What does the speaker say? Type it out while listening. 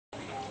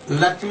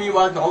Lakshmi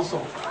was also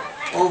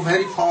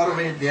very far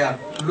away there,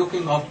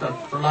 looking after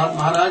Prahlad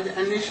Maharaj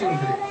and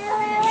Nrsimhadev.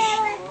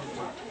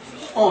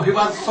 He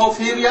was so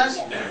furious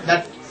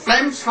that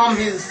flames from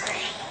his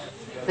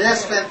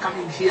face were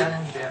coming here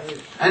and there.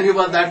 And he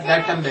was at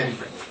that time very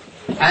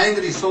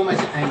angry, so much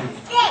angry.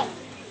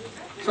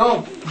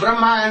 So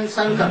Brahma and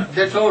Shankar,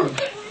 they told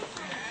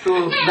to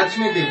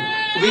Lakshmi Devi,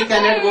 we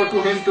cannot go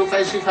to him to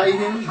pacify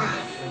him.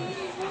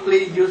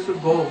 Please, you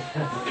should go.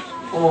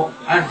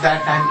 At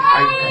that time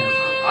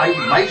I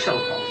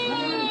myself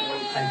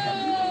I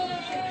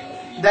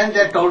can. Then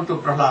they told to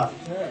Prahlad,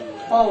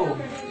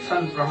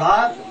 son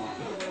Prahlad,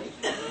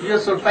 you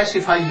should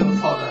pacify your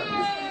father,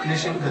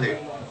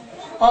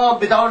 Nrsimhadev.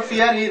 Without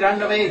fear he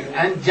ran away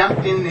and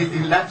jumped in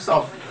the laps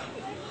of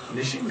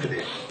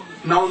Nrsimhadev.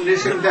 Now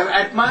Nrsimhadev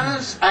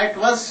at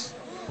once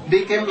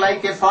became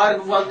like a fire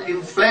who was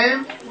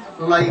inflamed,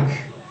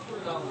 like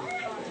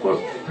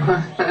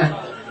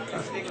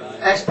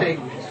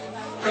extinguished.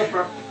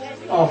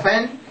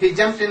 When he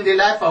jumped in the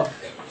lap of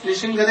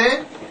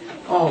Nrsimhadev,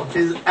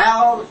 his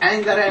all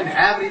anger and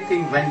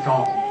everything went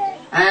on,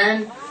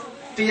 and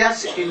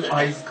tears in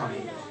eyes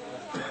coming.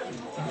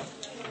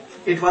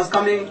 It was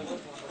coming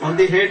on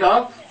the head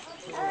of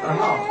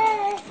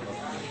Prahlad.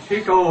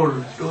 He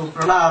told to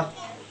Prahlad,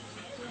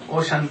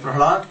 son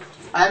Prahlad,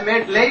 I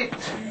made late,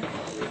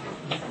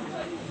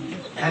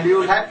 and you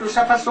will have to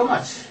suffer so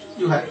much.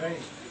 You have.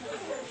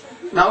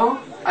 Now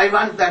I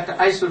want that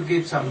I should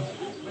give some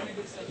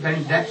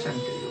benediction to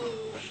you,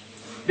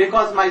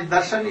 because my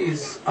darshan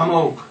is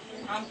amog.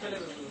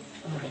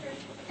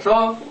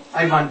 So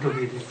I want to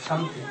give you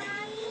something.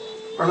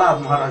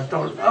 Prahlad Maharaj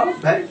told,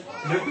 very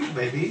little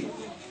baby,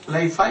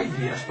 like 5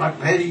 years, but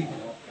very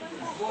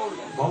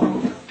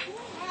bold.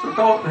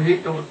 So he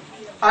told,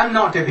 I'm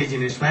not a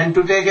businessman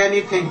to take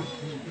anything.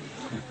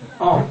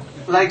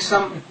 Like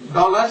some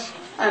dollars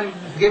I'm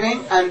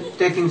giving and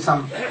taking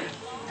some.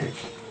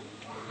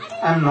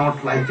 I'm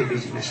not like a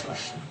business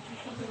person.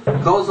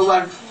 Those who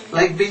are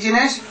like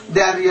business,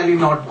 they are really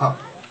not bhakt.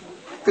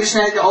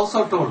 Krishna has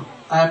also told,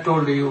 I have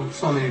told you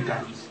so many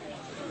times.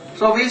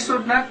 So we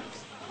should not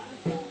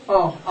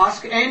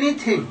ask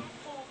anything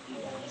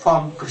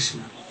from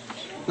Krishna.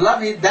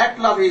 Love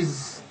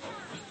is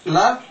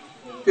love,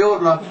 pure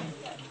love.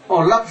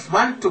 Loves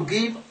want to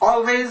give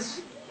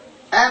always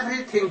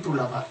everything to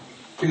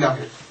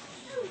beloved.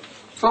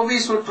 So we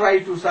should try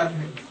to serve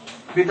him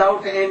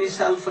without any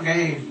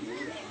self-gain.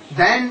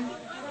 Then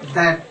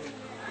that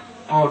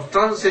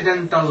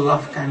transcendental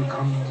love can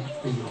come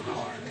in your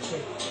heart.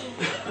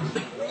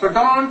 So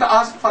don't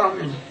ask from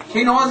him.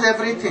 He knows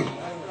everything.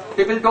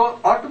 He will do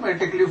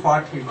automatically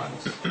what he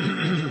wants.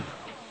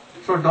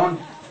 So don't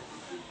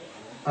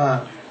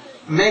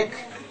make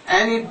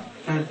any,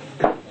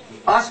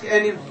 ask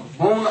any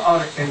boon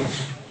or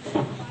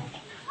anything.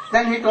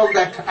 Then he told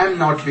that I'm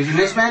not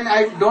businessman,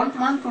 I don't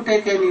want to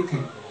take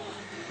anything.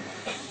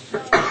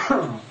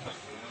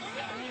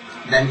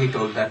 Then he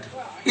told that,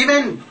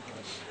 even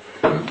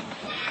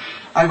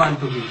I want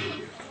to give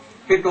you.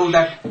 He told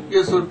that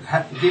you should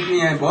give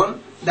me a boon,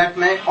 that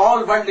my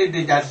all worldly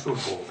desires should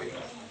go away.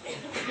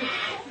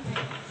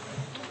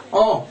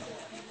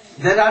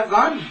 They are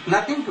gone,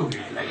 nothing to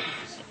give like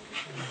this.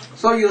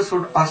 So you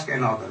should ask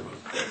another one.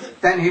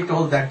 Then he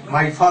told that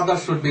my father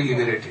should be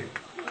liberated.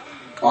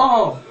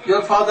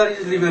 Your father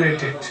is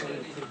liberated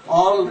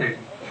already.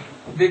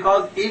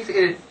 Because if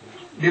a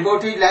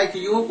devotee like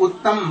you,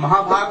 Uttam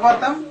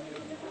Mahabhagavatam,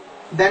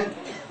 then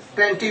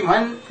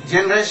 21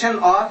 generation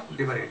are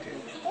liberated.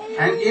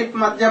 And if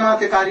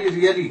Madhyamatikari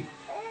really,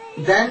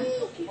 then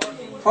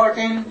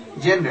 14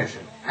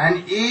 generation.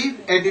 And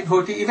if a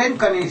devotee even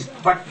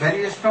Kanishta, but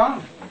very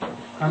strong,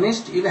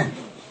 Kanishta even,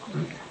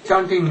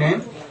 chanting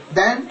name,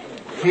 then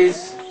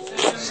his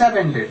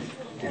 7th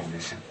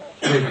generation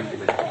will be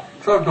liberated.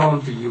 So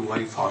don't you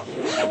worry for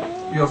this.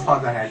 Your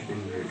father has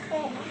been liberated.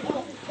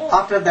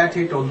 After that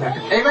he told that,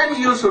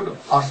 even you should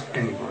ask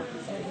anybody.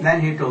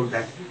 Then he told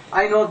that,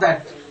 I know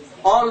that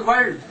all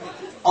world,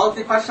 all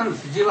the persons,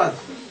 jivas,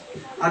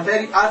 are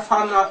very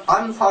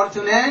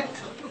unfortunate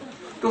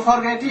to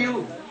forget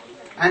you.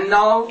 And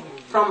now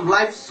from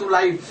lives to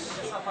lives,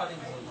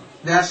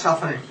 they are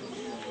suffering.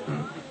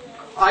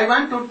 I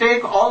want to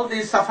take all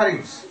these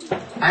sufferings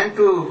and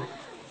to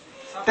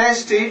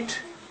test it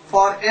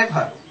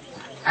forever.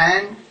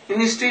 And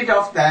instead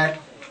of that,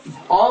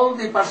 all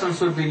the persons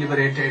should be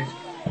liberated.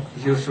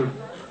 You should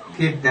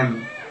give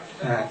them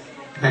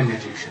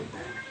benediction.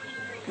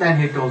 Then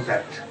he told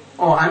that,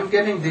 I'm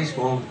giving this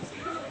boon,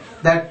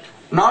 that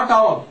not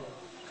all,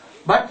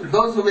 but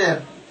those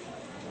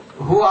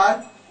who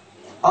are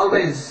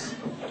always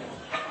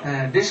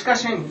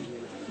discussing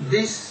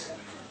this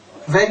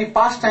very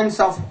pastimes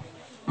of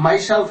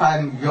myself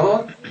and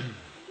your,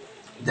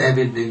 they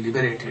will be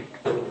liberated,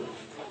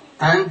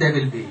 and they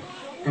will be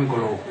in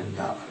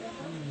Golovrinda,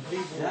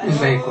 in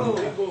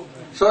Vaikuntha.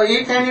 So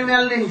you can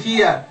even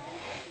hear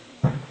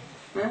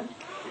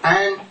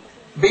and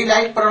be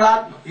like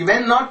Prahlad,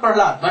 even not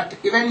Prahlad, but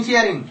even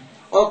hearing,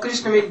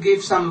 Krishna will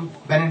give some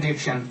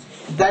benediction,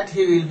 that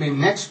he will be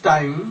next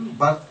time,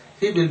 but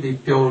he will be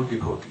pure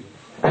devotee.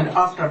 And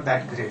after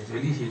that,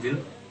 gradually he will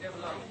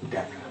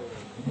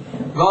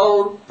develop.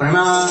 Gaur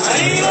Pranam.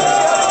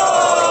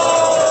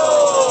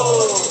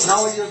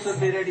 Now you should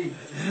be ready.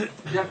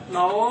 Just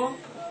now,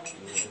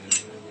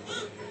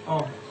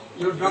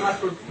 your drama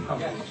should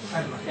come.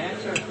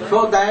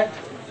 So that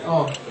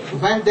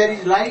when there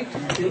is light,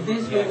 in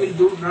this we will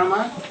do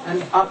drama,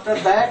 and after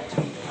that,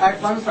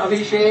 at once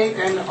Abhishek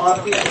and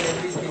Aarti and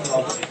everything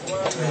also.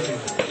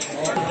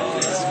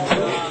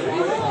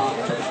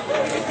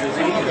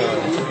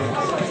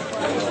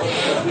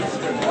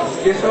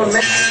 Yes, so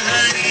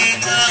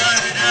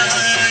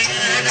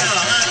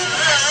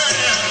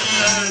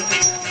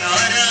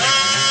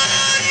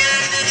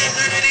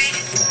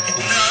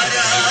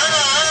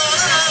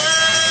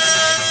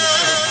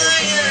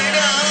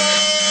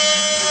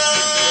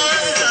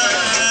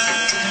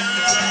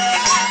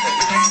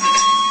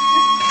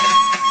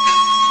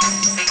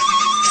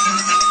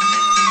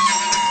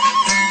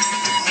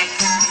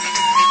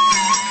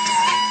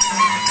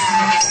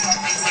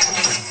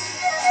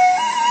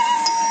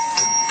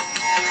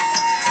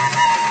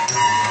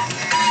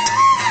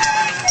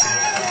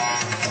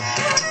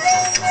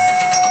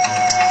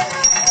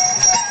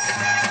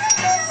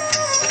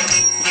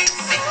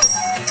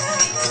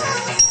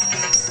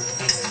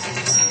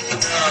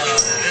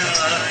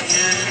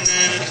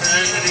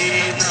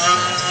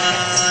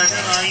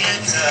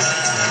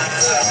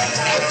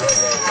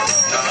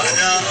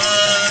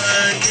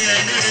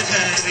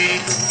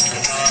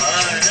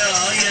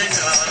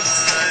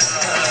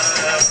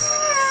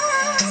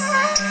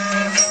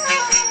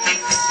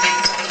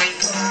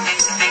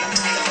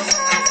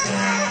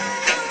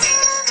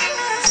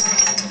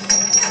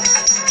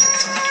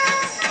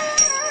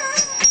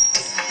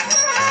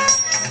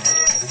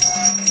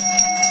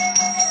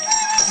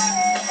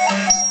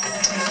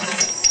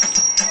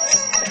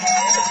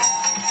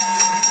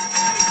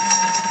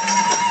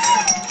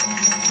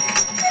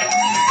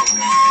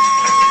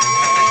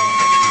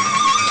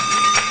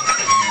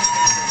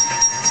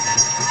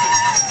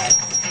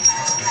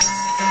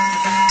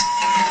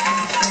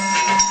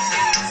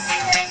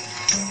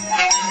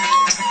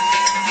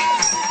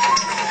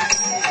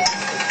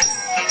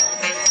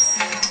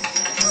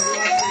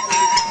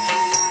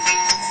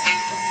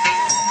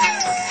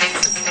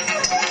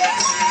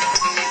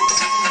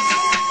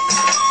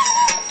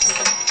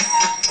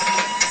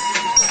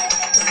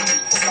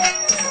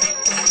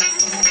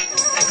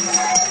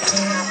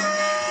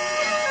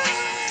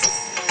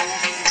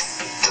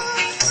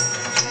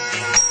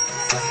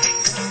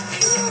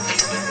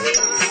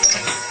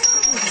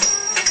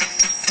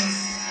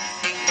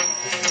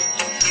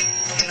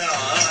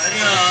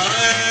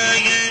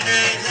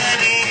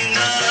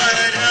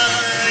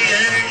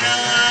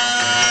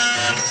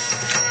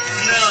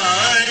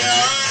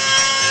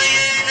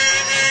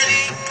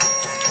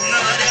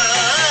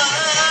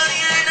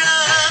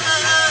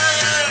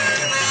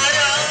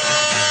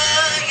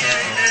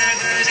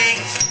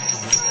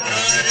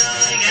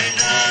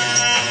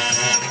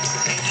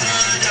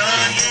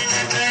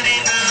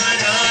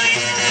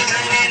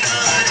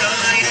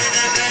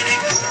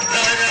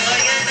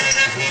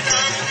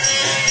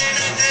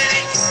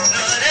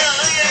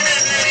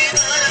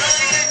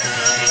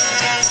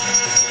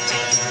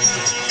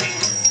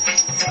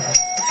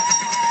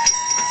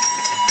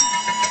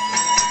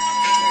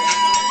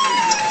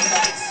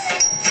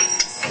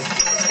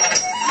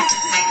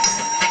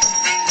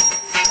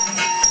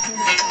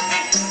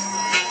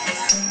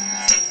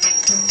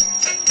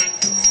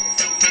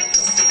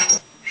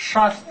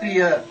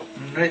Shastriya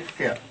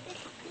Nritya.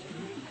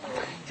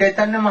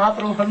 Chaitanya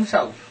Mahaprabhu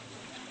himself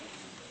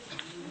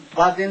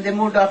was in the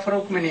mood of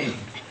Rukmini.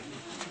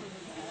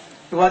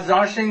 He was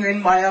dancing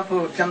in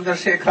Mayapur,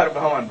 Chandrasekhar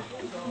Bhavan.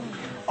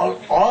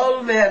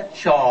 All were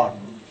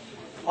charmed,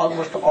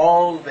 almost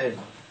all were.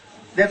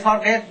 They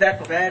forget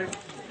that where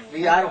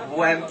we are,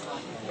 who am,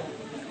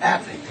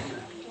 everything.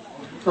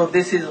 So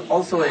this is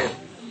also a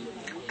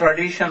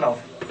tradition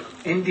of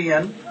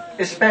Indian,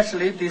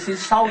 especially this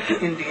is South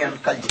Indian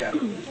culture.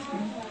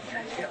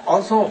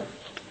 Also,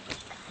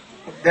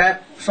 there are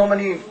so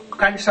many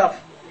kinds of,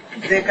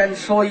 they can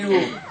show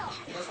you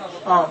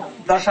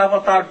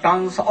Dasavatar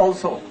dance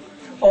also.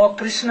 Or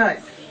Krishna,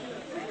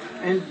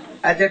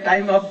 at the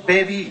time of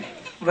baby,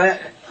 were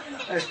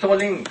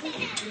stealing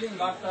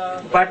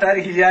butter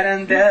here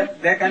and there,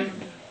 they can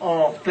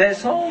play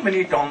so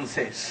many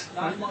dances.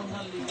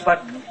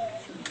 But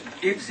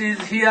if she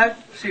is here,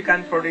 she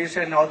can produce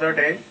another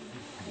day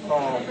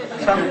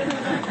some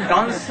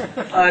dance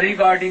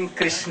regarding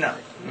Krishna.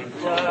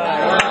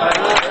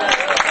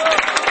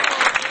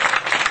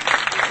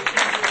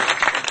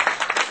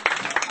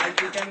 I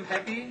became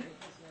happy,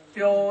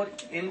 pure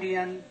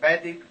Indian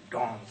Vedic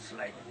dance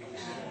like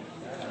this.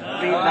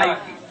 We like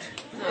it.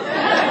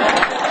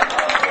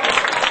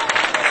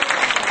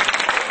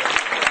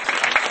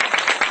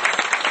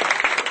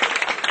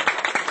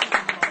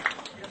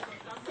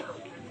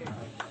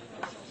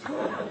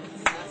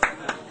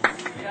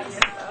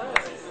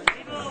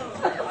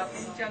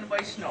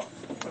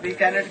 We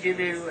cannot give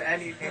you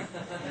anything.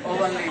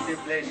 Only the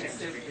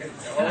blessings we can.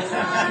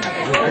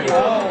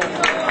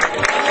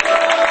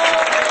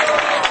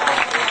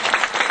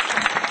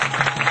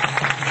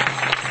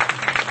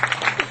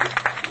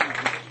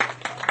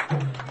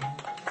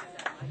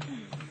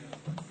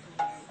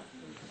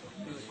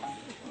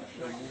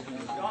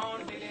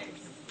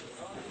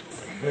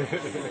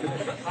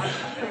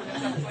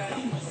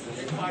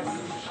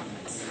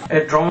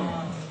 A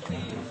drama.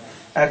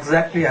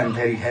 Exactly, I'm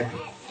very happy.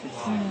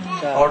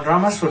 Our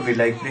drama should be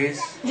like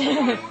this.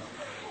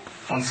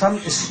 And some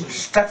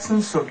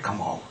instructions should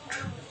come out.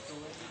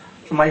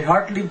 So my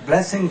heartily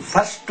blessing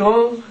first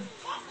to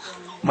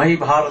Mahi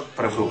Bharat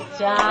Prabhu.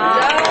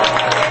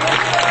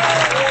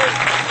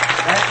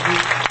 That he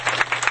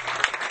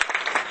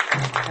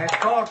had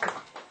taught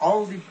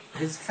all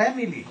his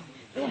family.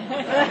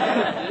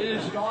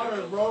 His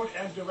daughter wrote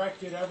and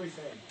directed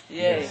everything.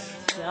 Yes.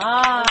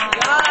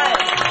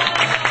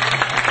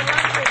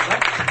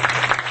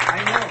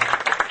 I know.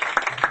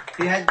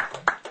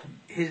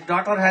 His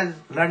daughter has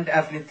learned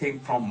everything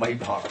from my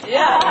Bharat.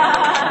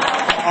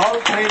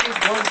 All credit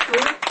goes to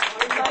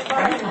my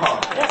Bharat.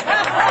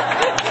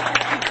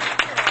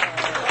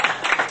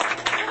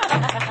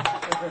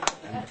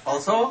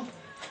 Also,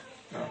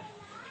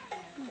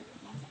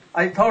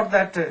 I thought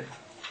that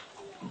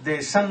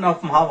the son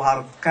of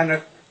Mahabharata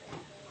cannot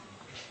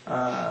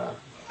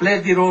play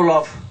the role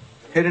of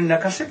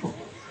Hiranyakashipu.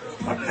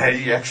 But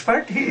very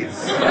expert he is.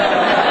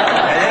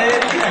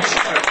 Very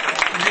expert.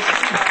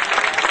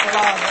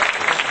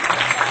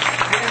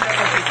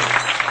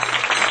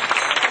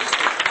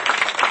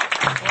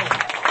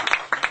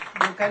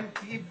 You can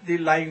keep the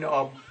line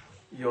of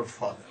your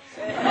father.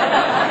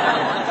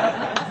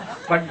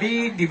 But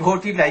be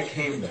devotee like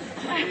him.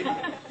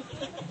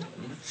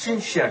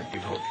 Sincere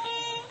devotee.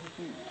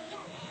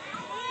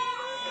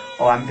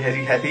 Oh, I'm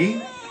very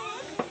happy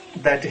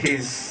that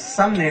his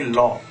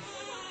son-in-law,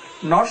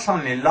 not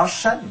son-in-law,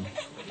 son.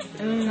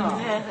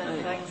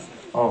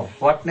 Oh,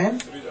 what name?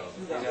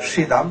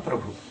 Sridham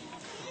Prabhu.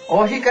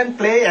 Oh, he can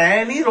play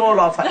any role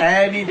of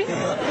anything.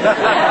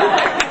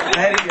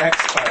 Very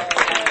expert.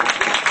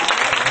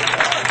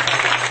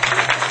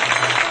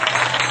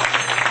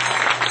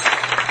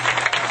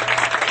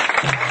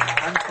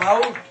 I'm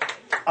proud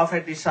of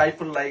a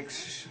disciple like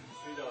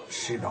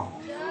Sridham.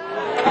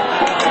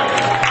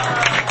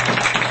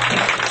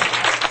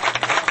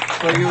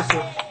 So you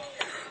should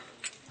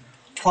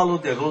follow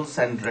the rules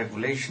and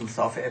regulations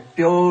of a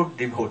pure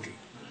devotee.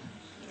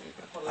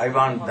 I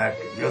want that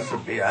you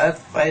should be a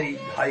very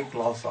high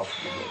class of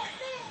devotee.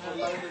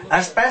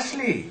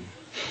 Especially,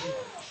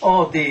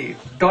 the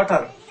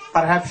daughter,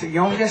 perhaps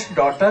youngest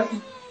daughter.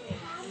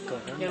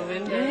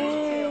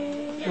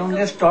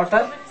 Youngest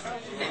daughter?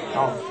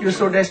 No, you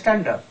should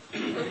stand up.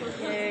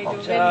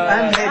 I'm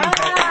very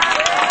happy.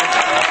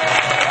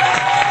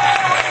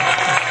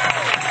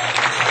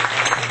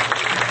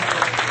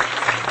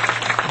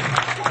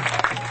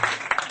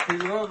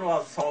 His role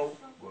was so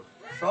good,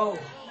 so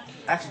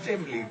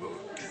extremely good.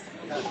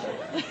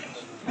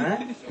 Huh?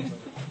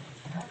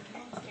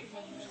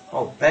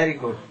 Oh, very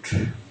good.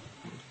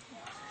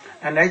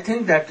 And I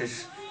think that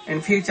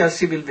in future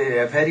she will be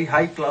a very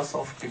high class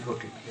of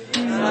devotee.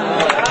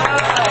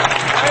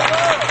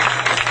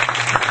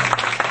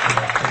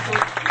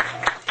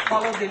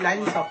 Follow the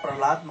lines of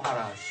Prahlad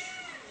Maharaj.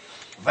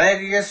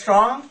 Very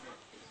strong,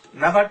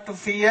 never to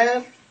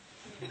fear.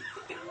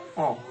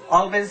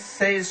 Always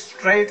say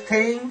straight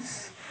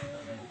things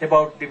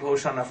about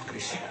devotion of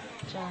Krishna.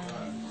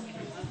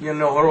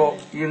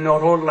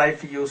 Whole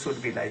life you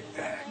should be like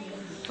that.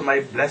 So my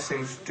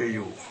blessings to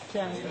you.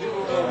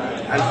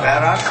 And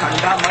where are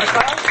Sanda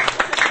Marka?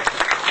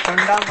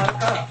 Sanda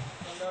Marka?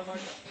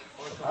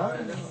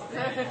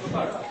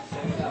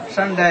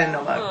 Sanda and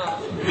Marka.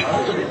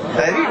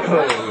 Very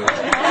good.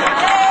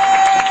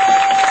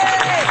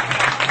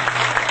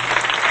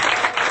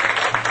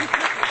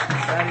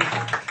 Very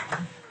good.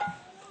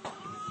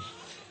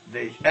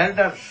 The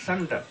elder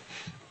Sanda.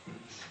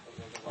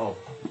 Oh,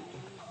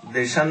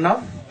 the son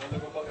of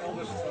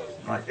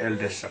my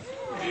eldest son.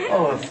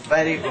 Oh,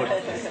 very good.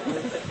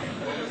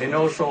 They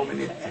know so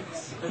many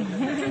things.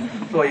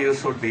 So you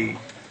should be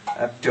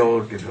a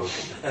pure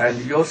devotee.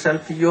 And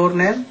yourself, your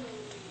name?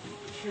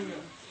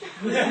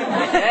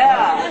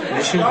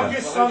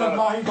 Youngest son of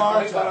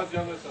Maharaja.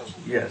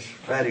 Yes,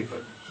 very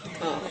good.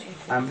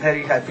 I'm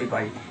very happy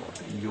by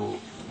you,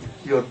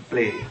 your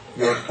play,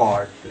 your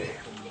part play.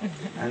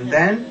 And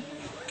then,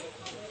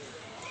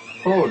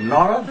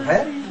 Nara,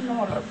 where is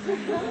Nara?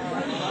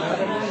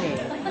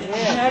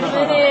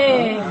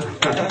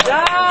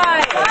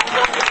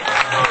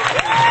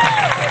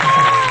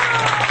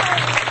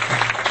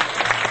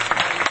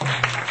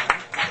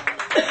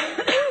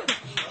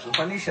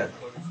 Upanishad,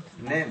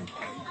 name.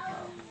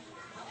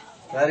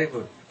 Very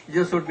good.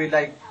 You should be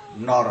like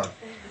Nara.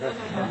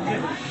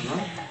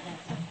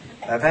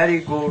 A very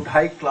good,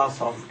 high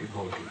class of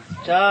devotee.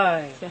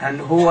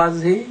 And who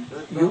was he?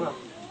 You?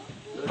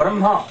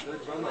 Brahma.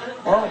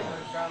 Oh,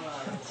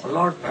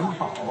 Lord Brahma.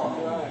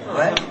 Oh,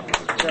 very good.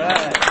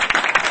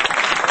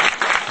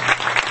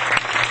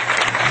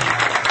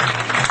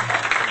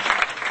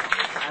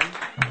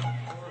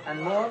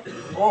 and more.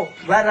 Oh,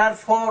 where are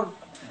 4?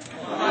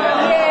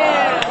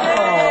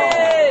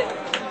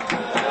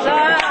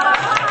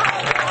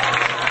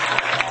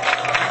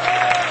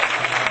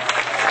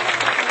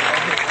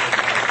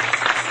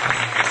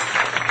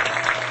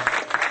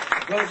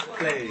 Good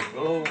play,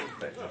 good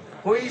play.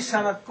 Who is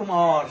Sanat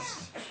Kumar?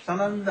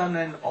 Sanandan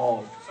and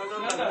all.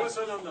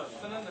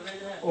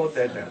 Oh,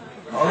 that.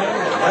 Oh,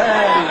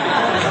 well.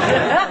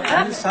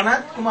 And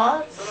Sanat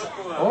Kumar?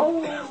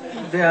 Oh,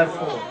 they are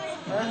 4.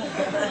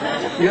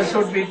 You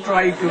should be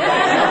trying to.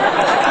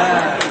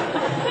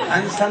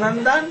 And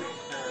Sanandan?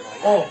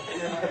 Oh,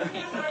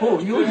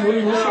 who? You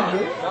should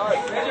do.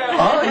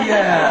 Oh,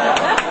 yeah.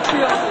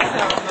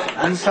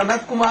 And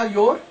Sanat Kumar,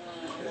 your?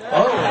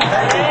 Oh,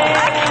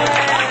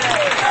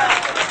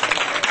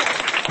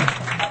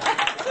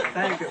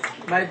 thank you.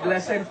 My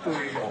blessings to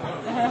you.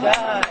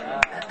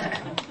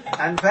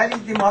 And where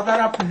is the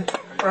mother of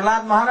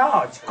Prahlad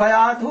Maharaj?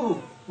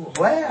 Kayadhu.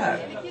 Where?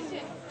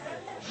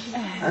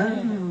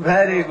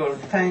 Very good.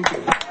 Thank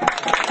you.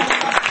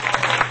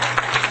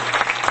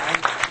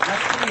 And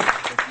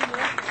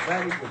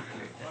very good.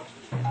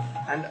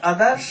 And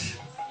others?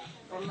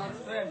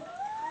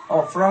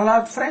 Oh,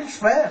 Prahlad friends,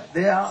 where?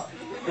 They are.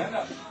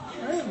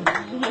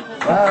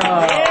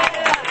 Wow.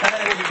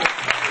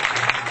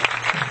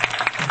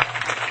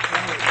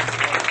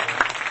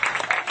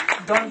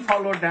 Don't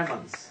follow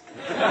demons.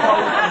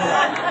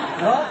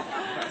 No?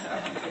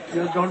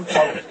 You don't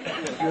follow.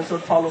 You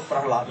should follow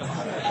Prahlad.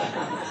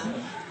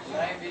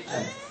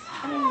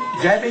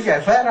 Jai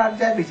Vijay. Where are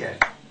Jai Vijay?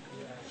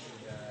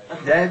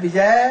 Jai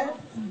Vijay.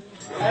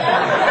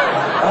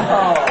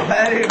 Oh,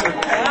 very good.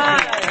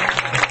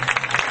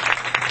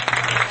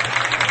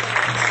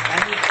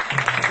 And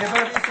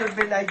everybody should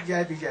be like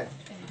Jai Vijay.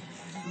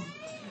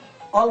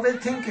 Always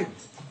thinking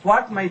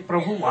what my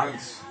Prabhu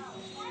wants.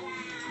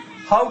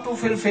 How to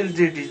fulfill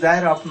the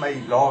desire of my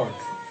Lord,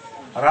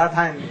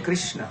 Radha and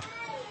Krishna.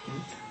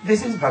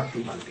 This is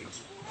Bhakti Mandi.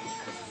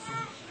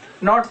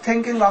 Not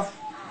thinking of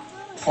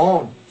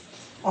own,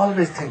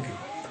 always thinking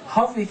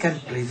how we can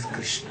please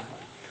Krishna.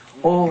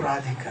 Oh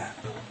Radhika.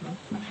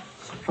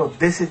 So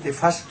this is the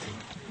first thing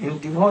in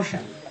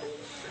devotion.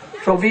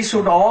 So we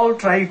should all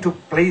try to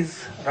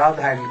please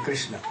Radha and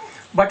Krishna.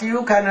 But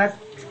you cannot,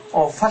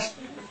 first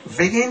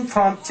begin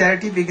from,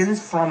 charity begins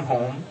from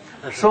home.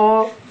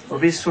 So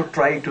we should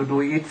try to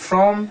do it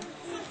from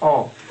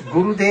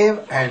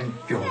Gurudev and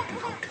pure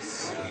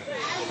devotees.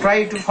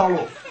 Try to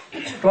follow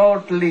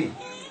totally.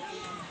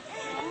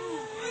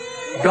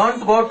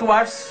 Don't go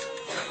towards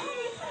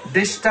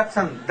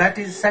destruction, that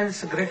is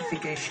sense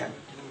gratification.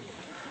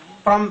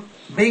 From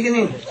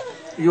beginning,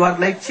 you are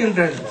like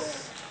children.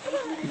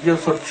 You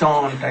should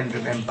chant and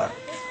remember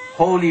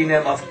holy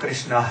name of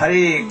Krishna.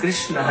 Hare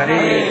Krishna,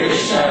 Hare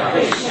Krishna,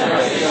 Krishna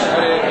Krishna,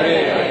 Hare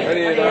Hare,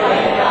 Hare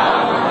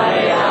Rama,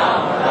 Hare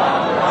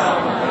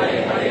Rama,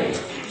 Hare Hare.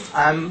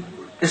 I'm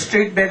a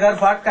street beggar.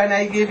 What can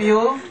I give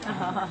you?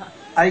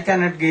 I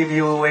cannot give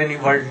you any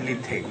worldly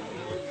thing,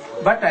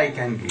 but I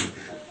can give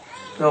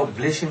the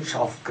blessings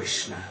of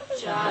Krishna.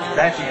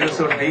 That you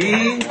should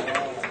be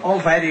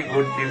very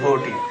good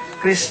devotee.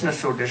 Krishna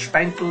should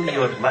sprinkle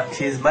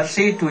his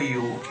mercy to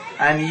you,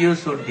 and you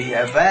should be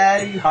a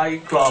very high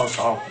class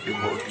of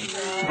devotee.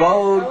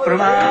 Gaur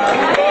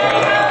Pranam.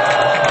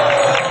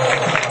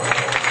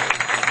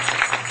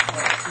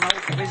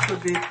 Now we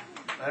should be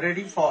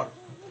ready for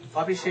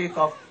Abhishek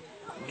of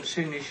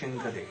Sri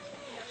Nishinkade.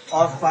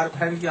 Or for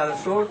family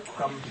also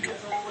come here.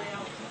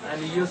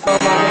 And you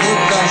should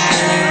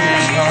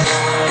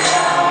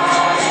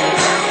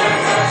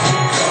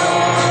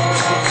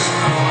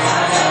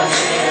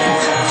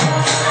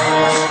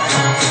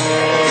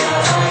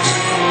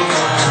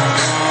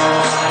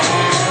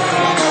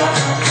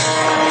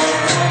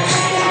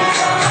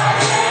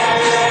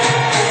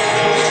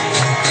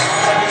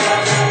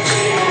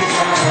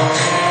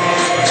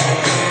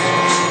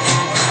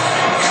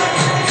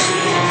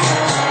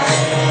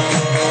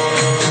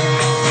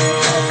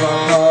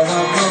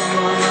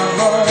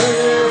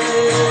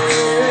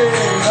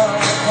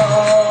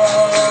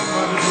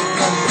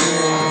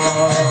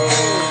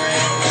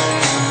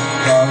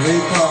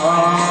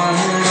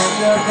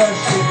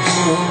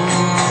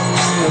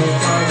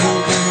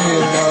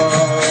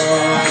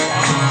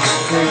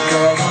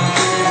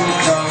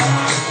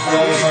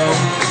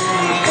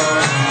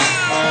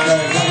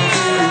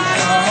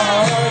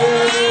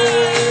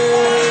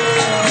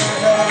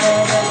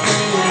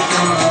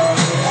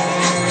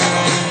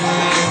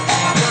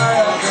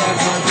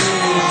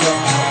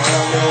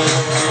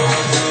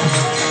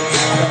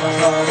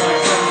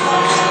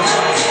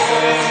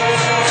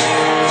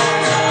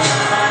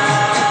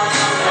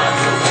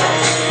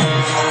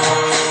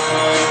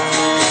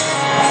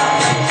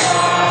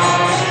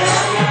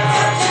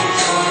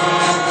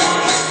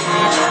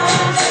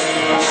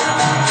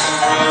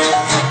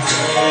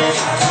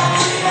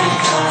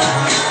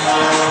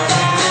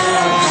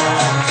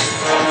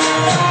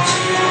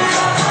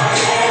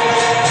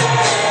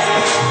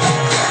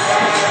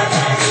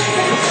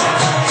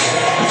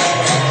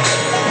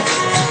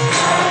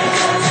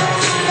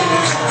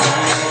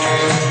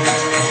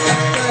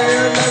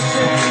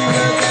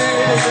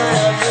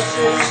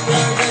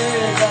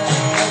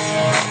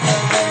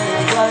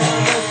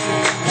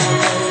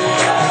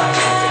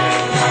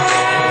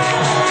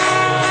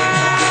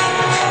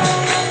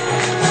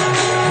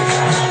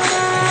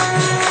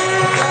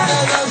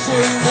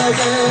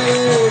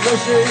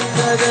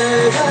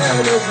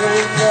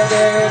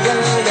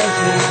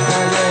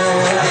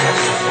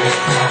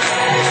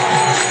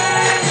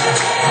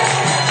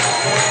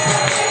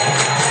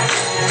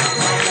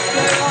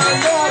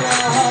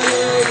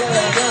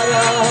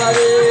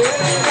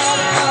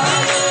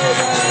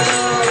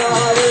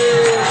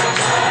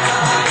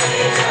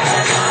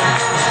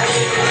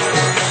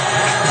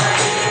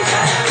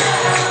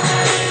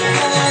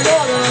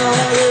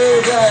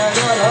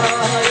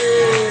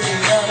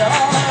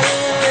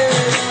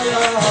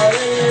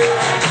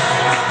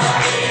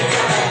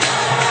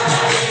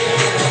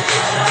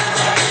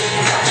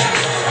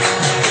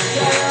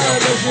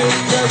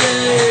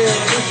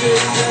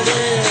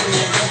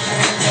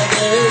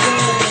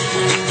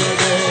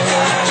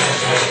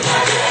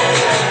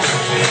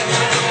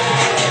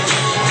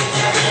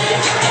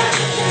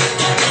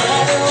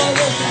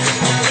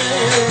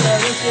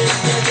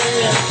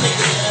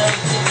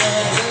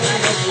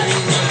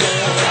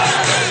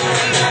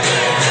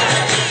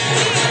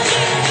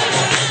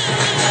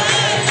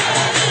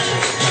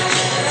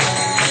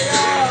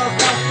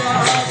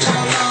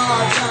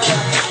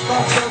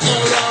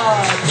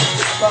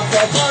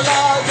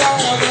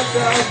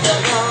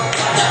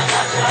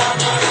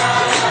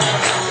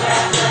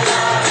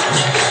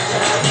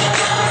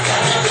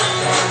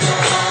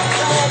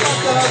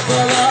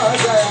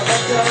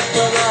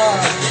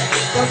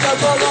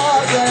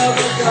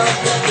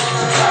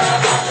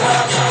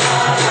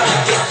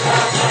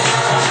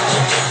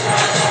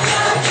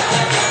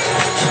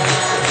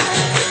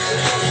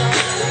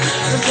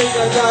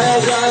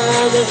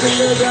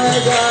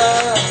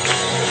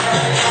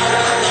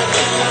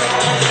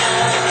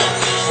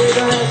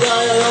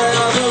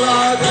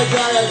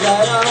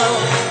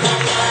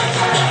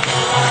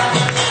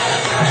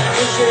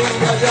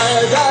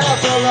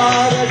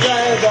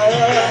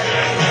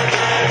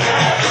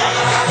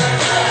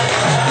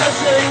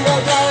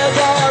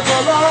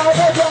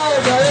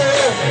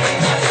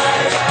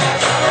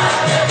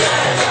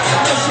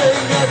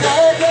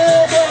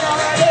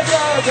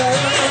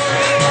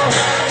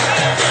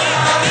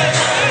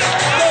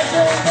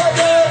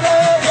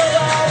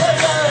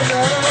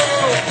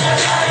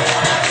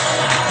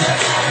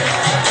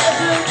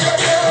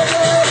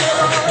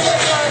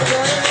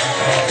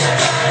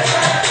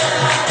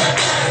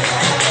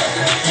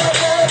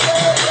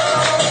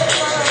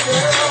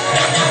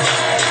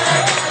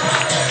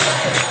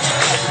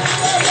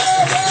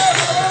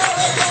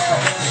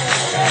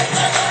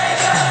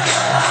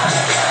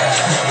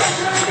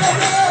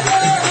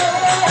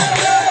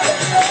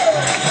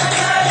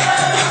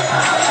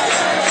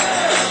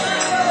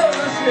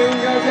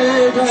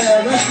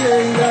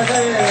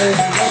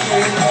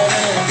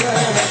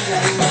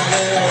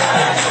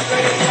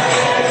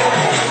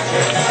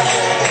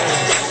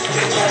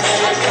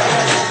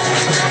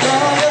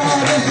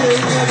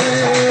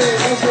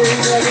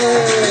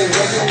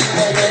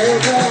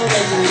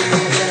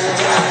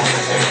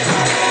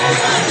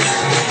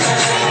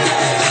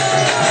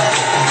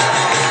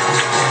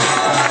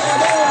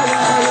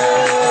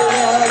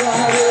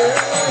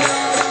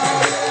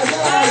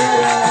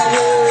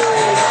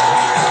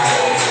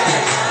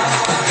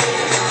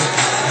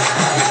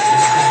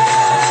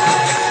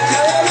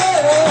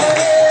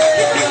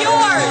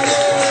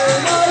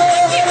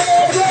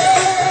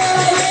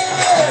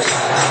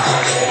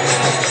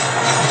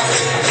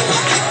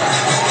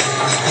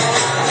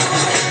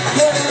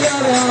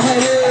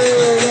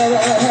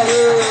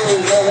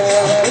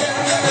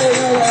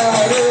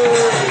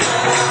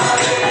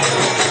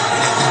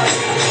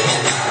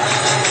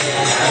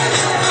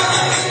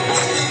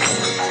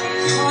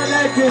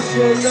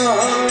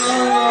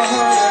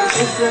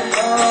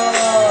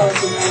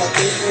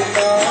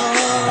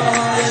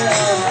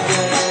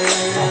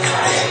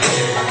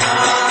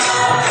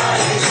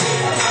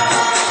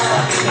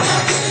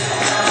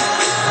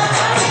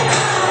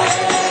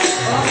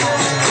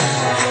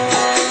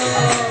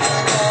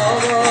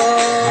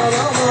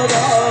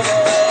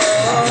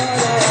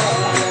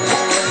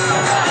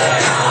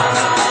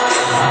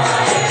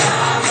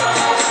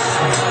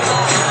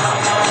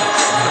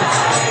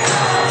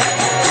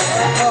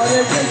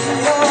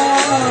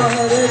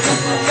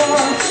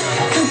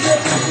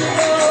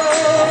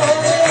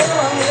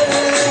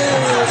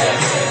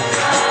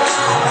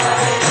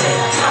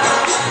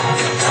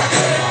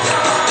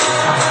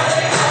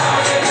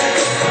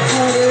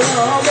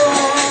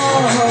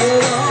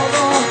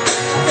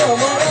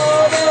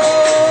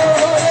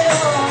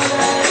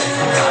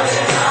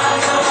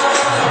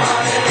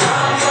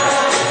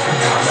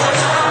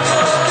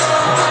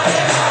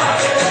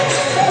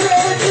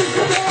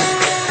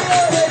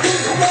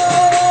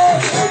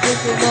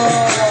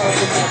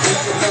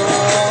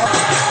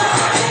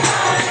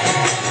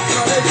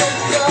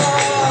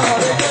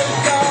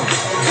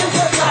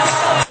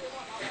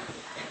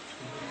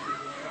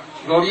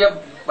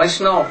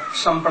Vaishnava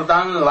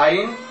Sampradana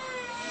line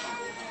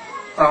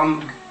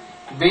from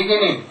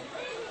beginning.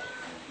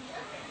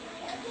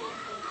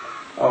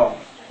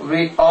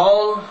 We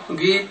all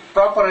give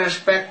proper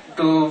respect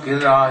to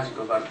Giriraj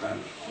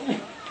Govardhan.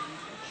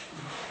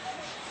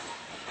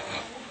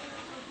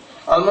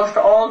 almost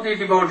all the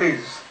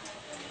devotees,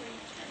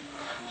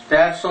 they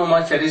have so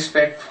much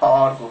respect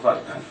for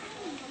Govardhan.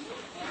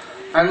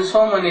 And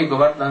so many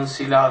Govardhan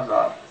Silas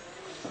are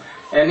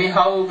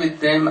anyhow with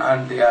them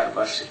and they are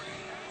worshipping.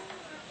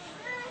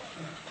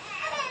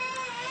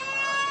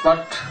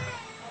 But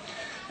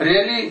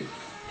really,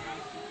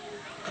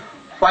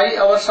 why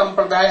our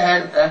Sampradaya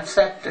has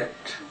accepted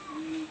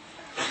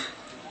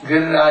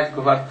Giriraj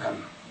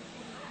Govardhan?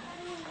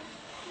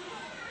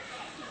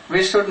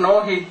 We should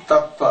know his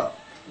tattva,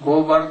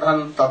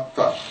 Govardhan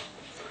tattva,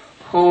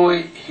 who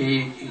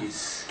he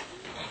is.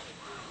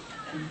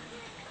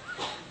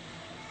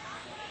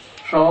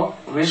 So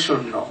we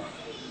should know.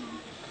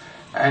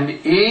 And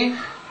if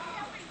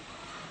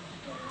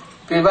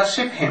we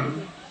worship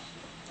him,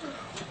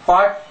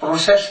 what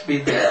process be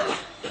there?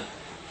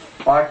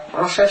 What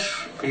process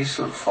we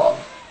should follow?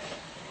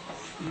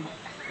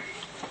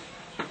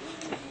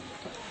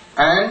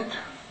 And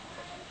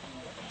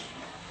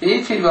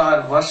if you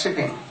are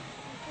worshipping,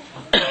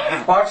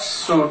 what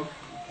should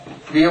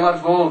be our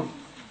goal?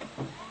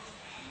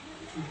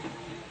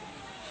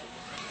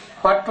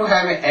 What to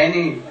have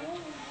any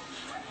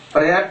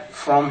prayer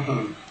from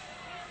him?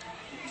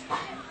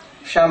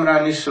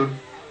 Shamrani should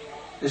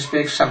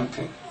speak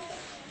something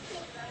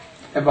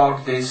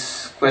about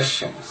these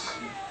questions.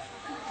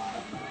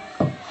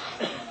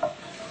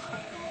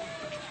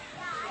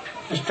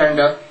 Stand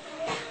up.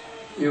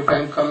 You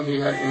can come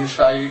here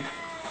inside.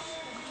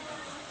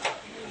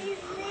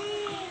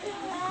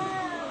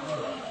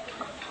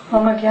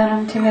 Om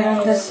Jnanam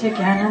Timirandasya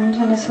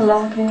Jnananjana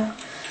Salakaya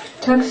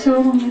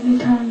Chakshuru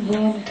Militam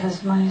Yena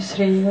Tasmai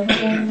Shri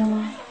Gurave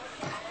Namah.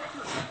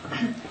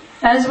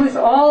 As with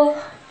all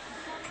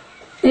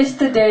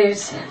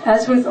Ishtadeves,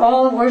 as with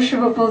all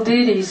worshipable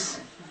deities,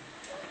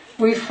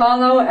 we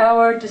follow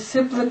our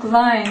disciplic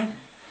line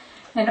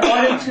in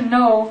order to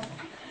know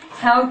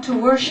how to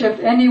worship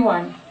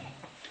anyone.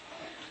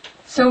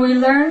 So we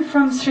learn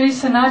from Sri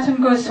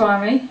Sanatana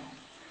Goswami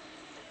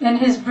in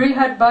his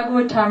Brihad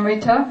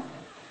Bhagavatamrita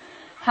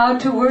how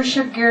to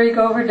worship Giri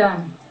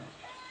Govardhan.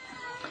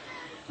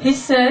 He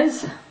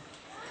says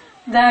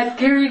that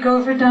Giri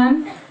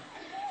Govardhan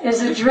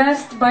is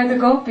addressed by the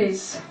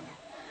gopis,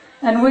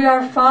 and we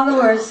are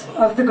followers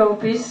of the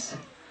gopis.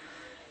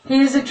 He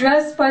is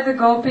addressed by the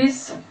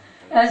gopis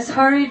as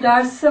Hari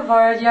Dasa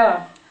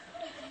Varya,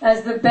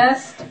 as the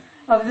best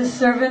of the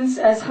servants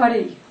as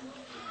Hari.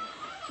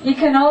 He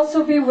can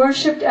also be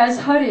worshipped as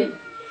Hari,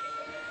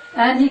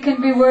 and he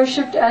can be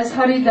worshipped as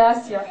Hari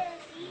Dasya.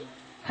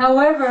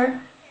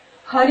 However,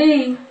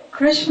 Hari,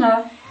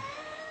 Krishna,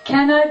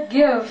 cannot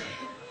give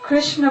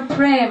Krishna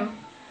Prem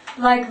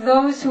like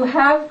those who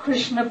have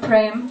Krishna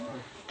Prem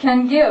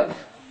can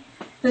give.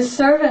 The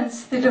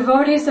servants, the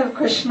devotees of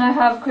Krishna,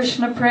 have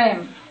Krishna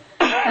Prem.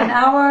 And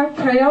our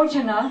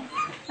prayojana,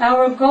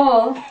 our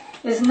goal,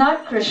 is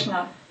not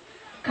Krishna.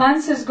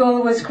 Kansa's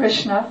goal was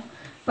Krishna,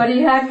 but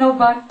he had no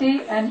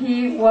bhakti and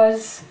he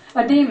was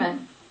a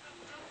demon.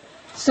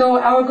 So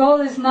our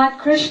goal is not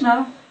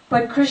Krishna,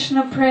 but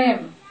Krishna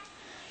Prem.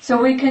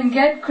 So we can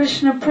get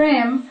Krishna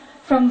Prem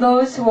from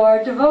those who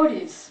are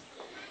devotees.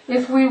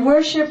 If we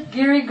worship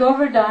Giri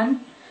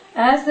Govardhan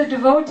as the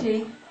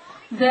devotee,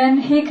 then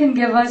he can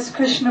give us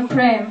Krishna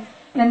Prem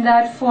in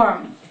that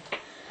form.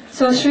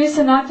 So Sri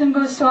Sanatana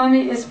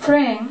Goswami is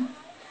praying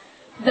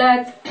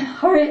that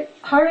Hari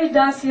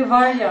Dasya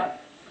Varya,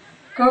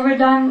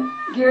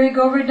 Giri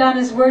Govardhan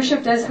is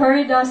worshipped as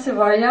Hari Dasya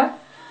Varya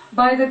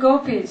by the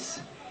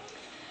gopis.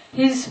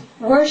 He's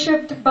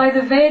worshipped by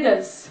the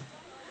Vedas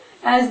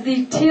as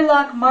the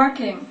tilak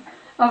marking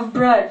of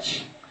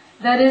Braj,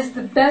 that is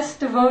the best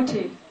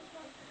devotee.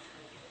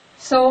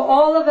 So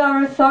all of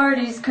our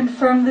authorities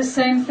confirm the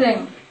same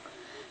thing.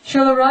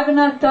 Srila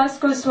Raghunath Das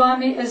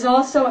Goswami is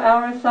also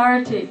our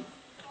authority.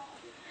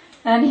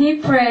 And he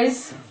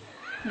prays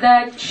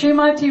that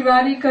Srimati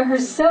Radhika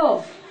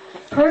herself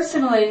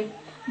personally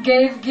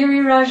gave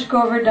Giriraj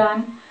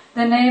Govardhan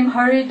the name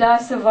Hari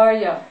Dasa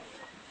Varya.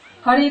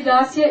 Hari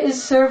Dasya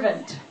is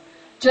servant,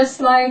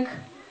 just like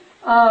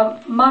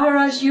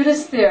Maharaja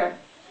Yudhisthira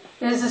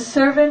is a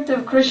servant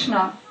of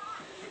Krishna.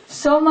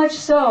 So much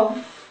so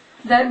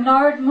that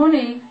Narad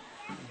Muni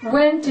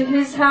went to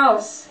his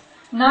house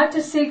not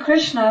to see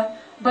Krishna,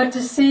 but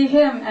to see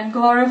him and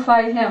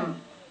glorify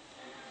him.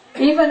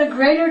 Even a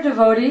greater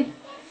devotee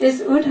is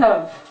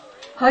Uddhav,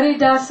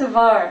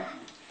 Haridasavar.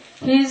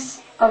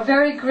 He's a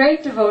very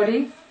great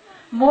devotee,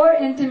 more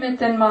intimate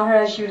than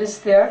Maharaj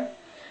Yudhisthira,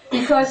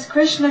 because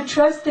Krishna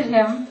trusted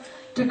him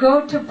to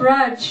go to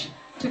Braj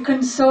to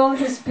console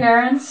his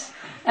parents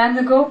and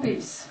the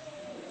gopis.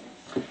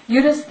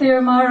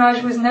 Yudhisthira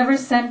Maharaj was never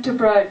sent to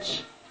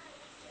Braj.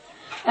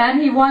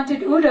 And he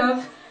wanted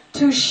Uddhav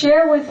to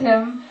share with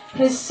him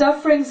his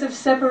sufferings of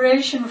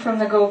separation from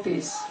the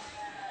gopis.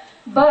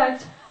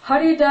 But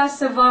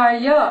Haridasa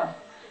Varya,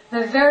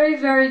 the very,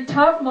 very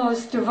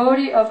topmost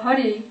devotee of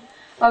Hari,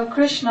 of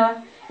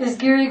Krishna, is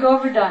Giri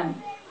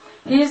Govardhan.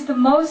 He is the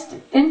most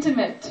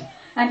intimate,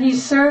 and he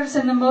serves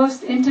in the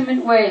most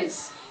intimate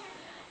ways.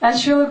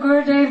 As Srila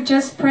Gurudev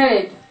just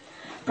prayed,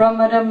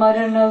 Pramada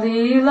Marana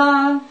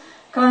Leela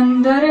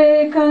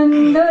Kandare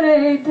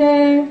Kandare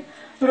Te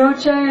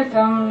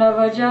Rochetam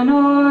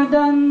Navajano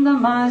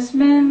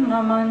Dandamasmin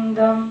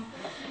Namandam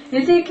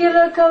Iti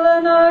Kila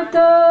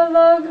Kalanata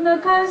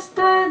Lagna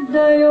Kasta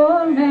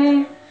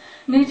Dayome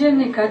Nija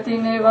Nikati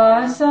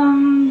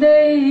Nivasam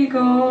Dei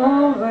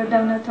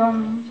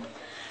Govardhanatam.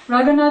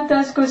 Raghunath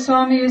Das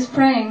Goswami is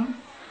praying,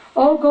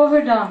 O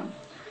Govardhan,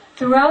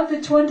 throughout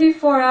the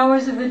 24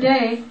 hours of the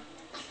day,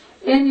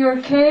 in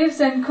your caves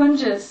and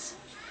kunjas,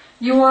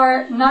 you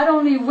are not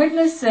only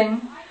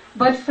witnessing,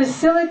 but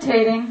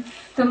facilitating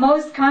the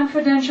most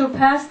confidential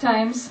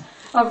pastimes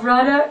of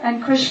Radha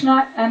and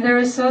Krishna and their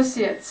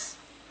associates.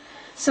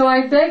 So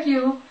I beg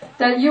you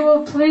that you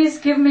will please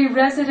give me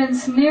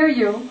residence near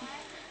you,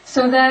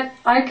 so that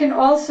I can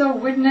also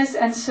witness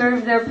and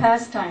serve their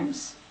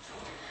pastimes.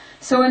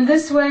 So in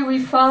this way we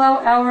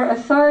follow our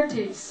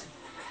authorities.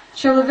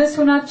 Srila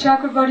Vishwanath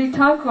Chakrabarti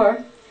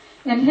Thakur,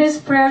 in his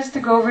prayers to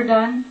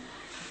Govardhan,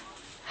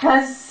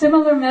 has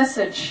similar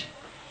message.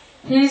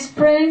 He is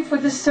praying for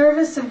the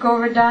service of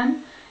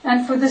Govardhan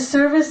and for the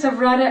service of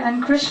Radha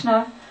and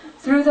Krishna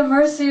through the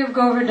mercy of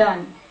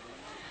Govardhan.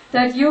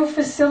 That you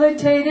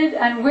facilitated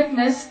and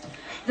witnessed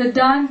the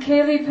Dan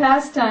Keli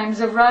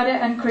pastimes of Radha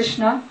and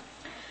Krishna,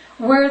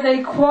 where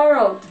they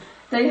quarreled.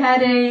 They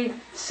had a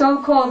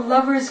so-called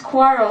lovers'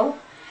 quarrel,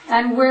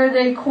 and where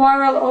they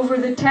quarrel over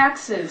the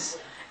taxes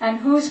and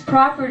whose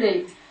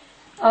property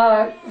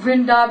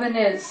Vrindavan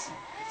is.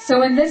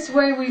 So in this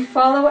way we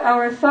follow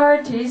our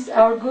authorities,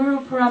 our Guru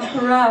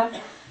Parampara,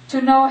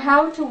 to know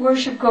how to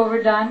worship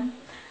Govardhan,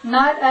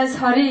 not as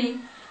Hari,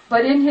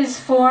 but in his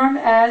form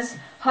as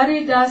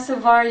Hari Dasa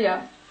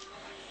Varya.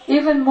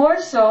 Even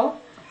more so,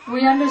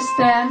 we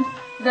understand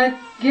that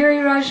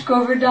Giriraj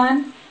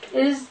Govardhan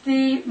is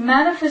the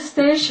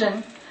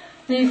manifestation,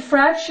 the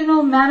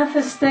fractional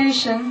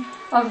manifestation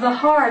of the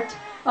heart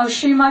of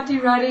Srimati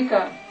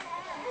Radhika.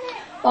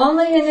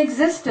 Only in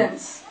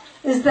existence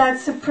is that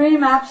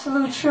supreme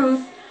absolute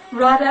truth,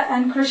 Radha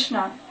and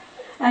Krishna.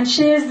 And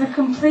she is the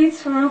complete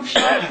Swarup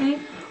Shakti,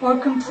 or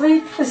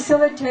complete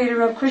facilitator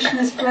of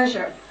Krishna's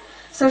pleasure.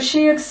 So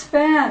she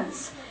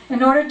expands.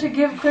 In order to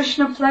give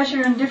Krishna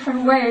pleasure in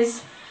different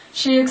ways,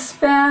 she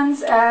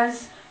expands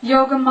as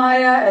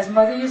Yogamaya, as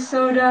Mother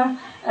Yasoda,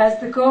 as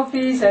the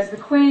gopis, as the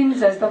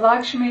queens, as the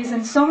Lakshmis,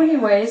 in so many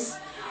ways,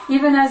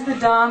 even as the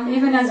Dham,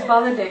 even as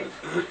Baladev.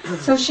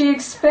 So she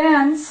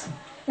expands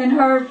in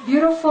her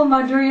beautiful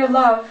Madhurya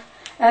love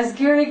as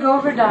Giri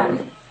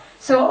Govardhan.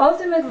 So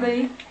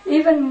ultimately,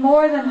 even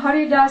more than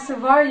Haridasa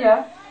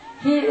Varya,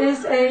 he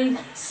is a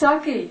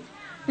Saki,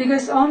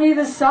 because only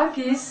the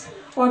Sakis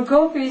or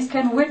gopis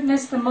can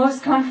witness the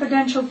most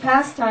confidential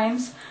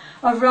pastimes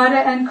of Radha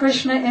and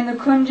Krishna in the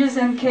kunjas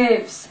and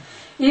caves.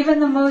 Even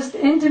the most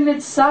intimate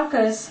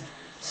sakas,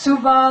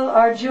 Subal,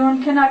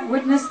 Arjun, cannot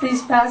witness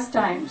these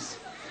pastimes.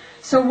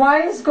 So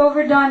why is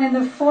Govardhan in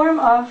the form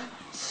of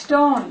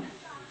stone?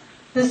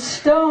 The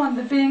stone,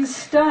 the being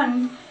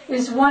stunned,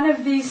 is one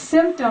of the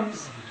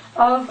symptoms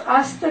of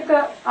Asta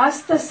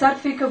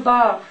Sattvika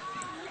Bhav,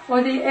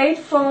 or the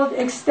eightfold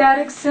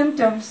ecstatic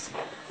symptoms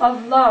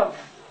of love.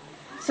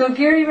 So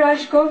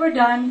Giriraj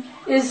Govardhan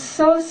is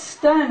so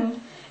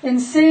stunned in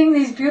seeing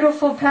these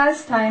beautiful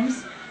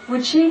pastimes,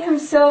 which he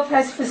himself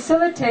has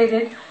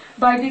facilitated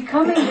by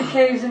becoming the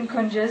caves and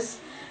kunjas,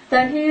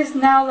 that he is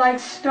now like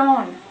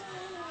stone.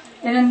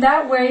 And in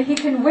that way he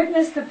can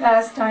witness the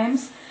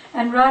pastimes,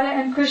 and Radha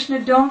and Krishna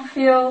don't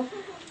feel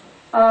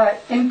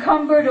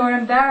encumbered or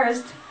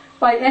embarrassed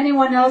by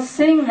anyone else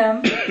seeing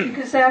them,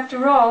 because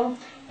after all,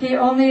 he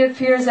only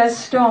appears as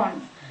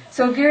stone.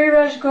 So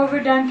Giriraj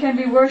Govardhan can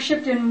be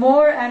worshipped in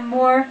more and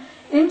more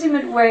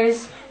intimate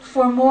ways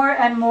for more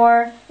and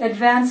more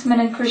advancement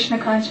in Krishna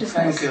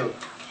consciousness. Thank you.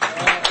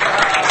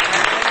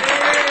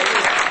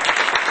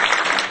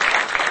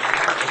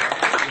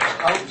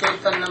 How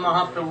Chaitanya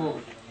Mahaprabhu,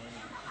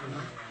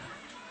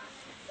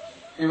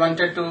 he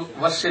wanted to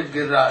worship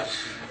Giriraj.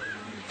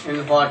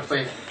 In what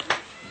way?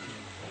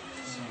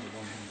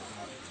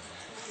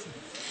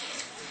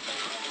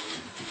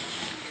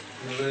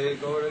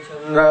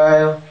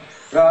 Gaurachandraya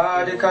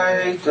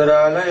Radhikaya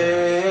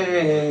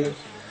Taralaye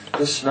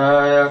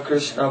Krishnaya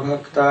Krishna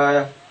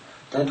Bhaktaya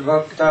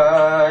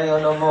Tadbhaktaya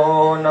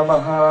Namo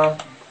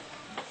Namaha.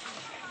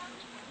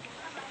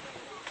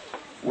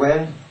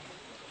 When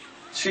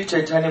Sri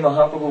Chaitanya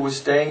Mahaprabhu was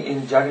staying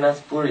in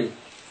Jagannath Puri,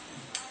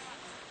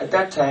 at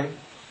that time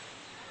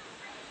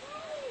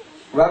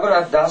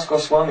Raghunath Das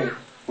Goswami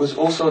was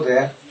also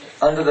there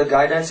under the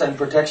guidance and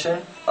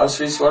protection of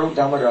Sri Swarup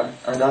Damodar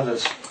and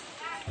others.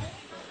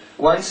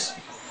 Once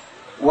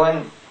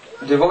one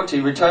devotee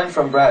returned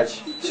from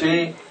Braj,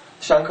 Sri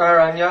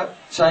Shankararanya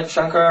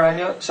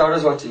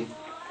Saraswati,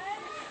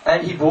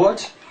 and he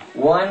bought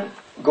one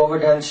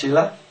Govardhan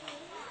Shila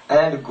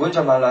and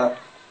Gunjamala,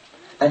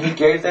 and he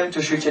gave them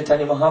to Sri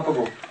Chaitanya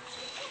Mahaprabhu.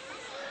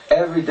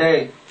 Every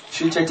day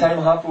Sri Chaitanya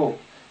Mahaprabhu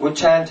would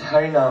chant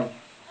Harinam,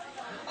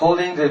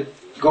 holding the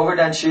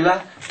Govardhan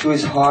Shila to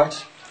his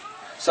heart,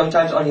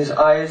 sometimes on his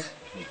eyes,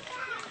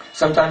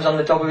 sometimes on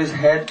the top of his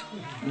head,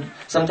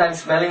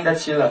 sometimes smelling that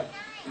shila.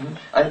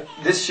 And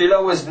this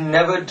shila was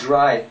never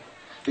dry,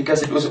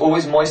 because it was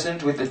always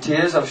moistened with the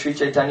tears of Sri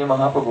Chaitanya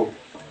Mahaprabhu.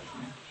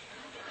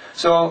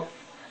 So,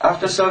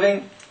 after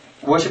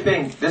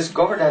worshipping this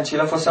Govardhan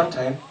shila for some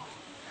time,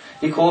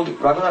 he called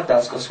Raghunath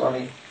Das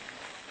Goswami.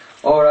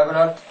 Oh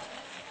Raghunath,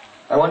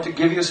 I want to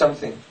give you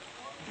something.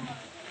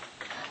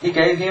 He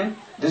gave him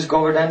this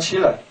Govardhan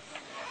shila,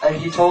 and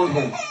he told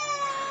him,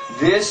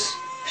 this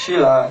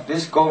shila,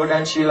 this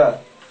Govardhan shila,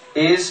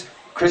 is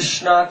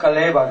Krishna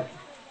Kalevar.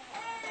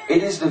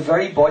 It is the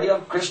very body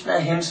of Krishna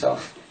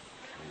himself.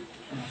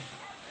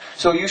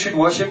 So you should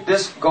worship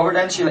this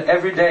Govardhan shila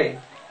every day,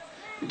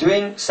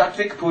 doing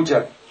sattvic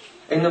puja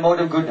in the mode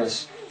of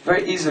goodness,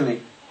 very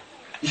easily.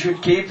 You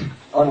should keep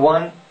on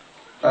one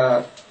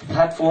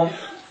platform,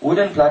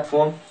 wooden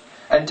platform,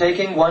 and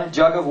taking one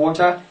jug of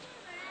water,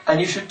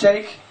 and you should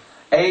take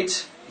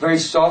 8 very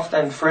soft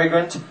and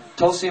fragrant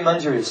tulsi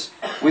manjaris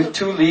with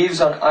 2 leaves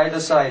on either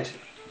side.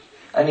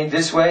 And in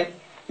this way,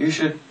 you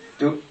should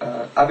do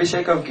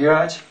abhishek of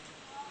Giraj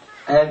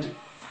and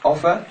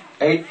offer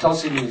 8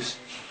 tulsi leaves,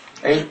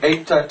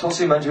 8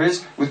 tulsi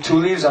manjaris with 2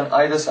 leaves on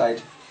either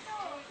side.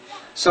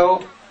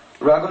 So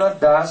Raghunath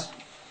Das,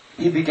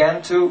 he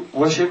began to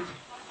worship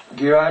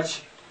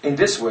Giraj in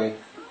this way.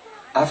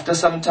 After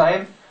some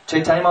time,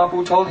 Chaitanya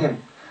Mahaprabhu told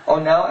him, oh,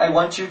 now I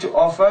want you to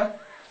offer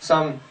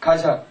some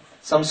khaja,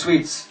 some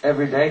sweets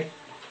every day.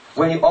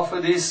 When you offer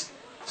these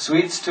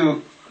sweets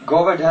to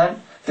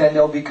Govardhan, then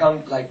they'll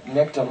become like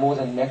nectar, more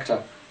than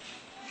nectar.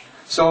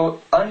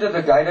 So, under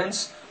the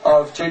guidance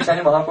of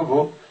Chaitanya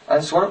Mahaprabhu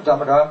and Swarup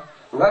Damodar,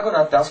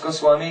 Raghunath Das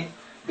Goswami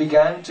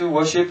began to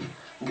worship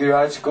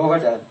Giraj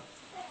Govardhan.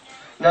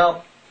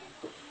 Now,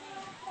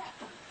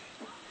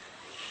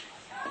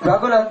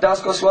 Raghunath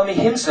Das Goswami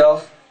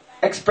himself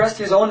expressed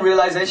his own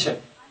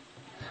realization.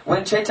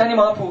 When Chaitanya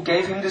Mahaprabhu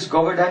gave him this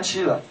Govardhan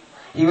Shila,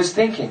 he was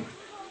thinking,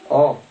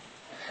 oh,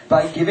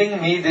 by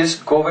giving me this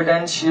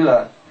Govardhan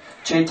Shila,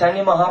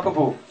 Chaitanya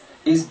Mahaprabhu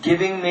is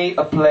giving me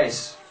a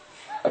place,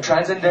 a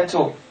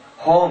transcendental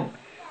home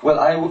where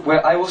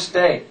I will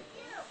stay.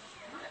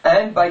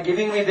 And by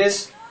giving me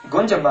this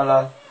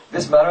Gunjamala,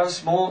 this mala of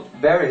small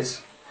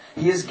berries,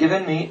 he has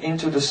given me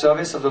into the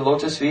service of the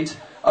lotus feet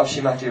of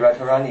Srimati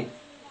Radharani.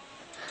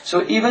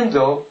 So even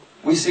though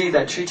we see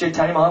that Sri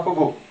Chaitanya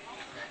Mahaprabhu,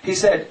 he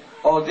said,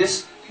 oh,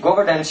 this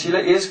Govardhan Shila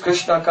is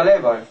Krishna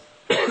Kalevar.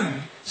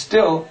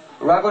 Still,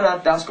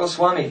 Raghunath Das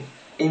Goswami,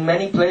 in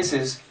many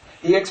places,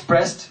 he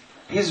expressed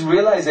his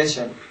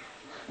realization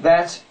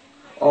that,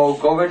 oh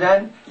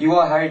Govardhan, you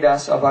are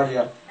Haridasa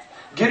Varya.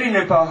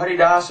 Girinripa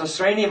Haridasa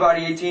Sreni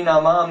Varyeti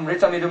Namam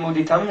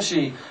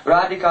Ritamidumuditamshi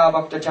Radhika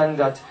Bhakta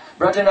Chandat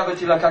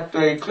Brajanavatila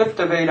Katve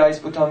Klipta Vedais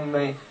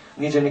Bhutamme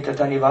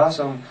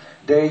Nijanikatani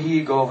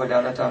Dehi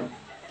Govardhanatam.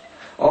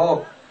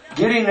 Oh,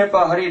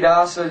 Girinripa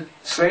Haridasa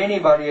Sreni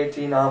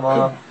Varyeti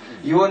Nama.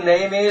 Your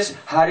name is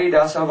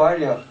Haridasa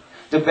Varya,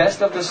 the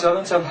best of the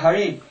servants of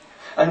Hari.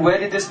 And where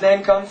did this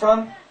name come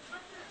from?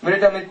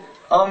 Amritam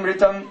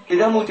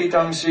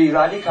Idamutitam Sri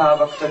Radhika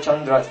Bhakta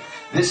Chandrat.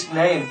 This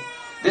name,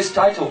 this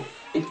title,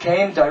 it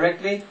came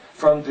directly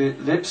from the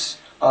lips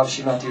of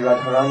Srimati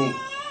Radharani.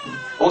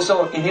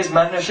 Also, in his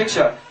Manna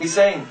Shiksha, he's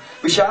saying,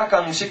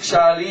 Vishakam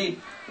Shikshali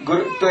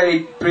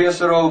Gurutve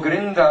Priyasaro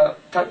Grinda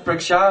Tat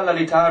Praksha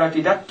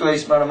Lalitarati Dattve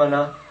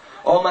Smaramana.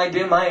 Oh my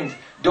dear mind,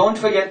 don't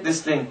forget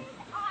this thing.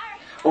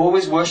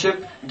 Always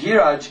worship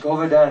Giraj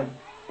Govardhan.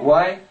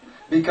 Why?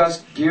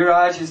 Because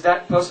Giraj is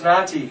that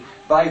personality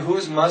by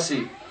whose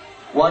mercy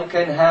one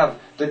can have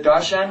the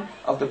darshan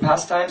of the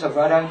pastimes of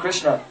Radha and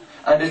Krishna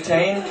and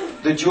attain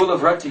the jewel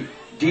of rati,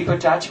 deep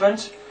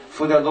attachment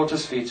for their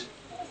lotus feet.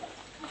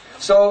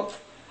 So,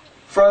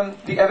 from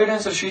the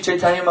evidence of Sri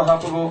Chaitanya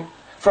Mahaprabhu,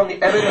 from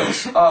the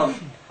evidence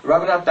of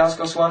Raghunath Das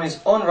Goswami's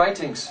own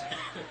writings,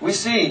 we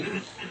see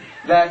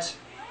that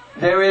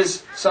there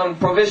is some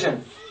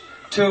provision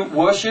to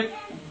worship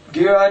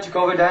Giraj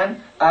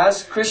Govardhan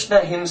as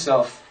Krishna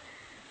himself.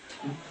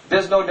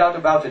 There's no doubt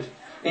about it.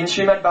 In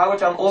Srimad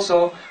Bhagavatam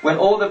also, when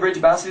all the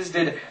Brijbasis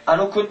did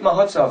Annukuta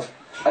Mahotsav,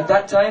 at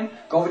that time,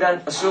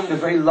 Govardhan assumed a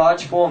very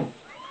large form,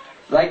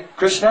 like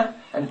Krishna,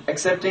 and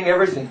accepting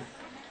everything,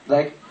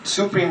 like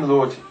Supreme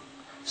Lord.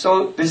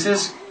 So this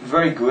is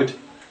very good.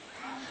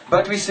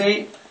 But we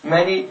see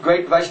many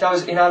great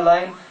Vaishnavas in our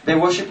line, they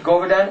worship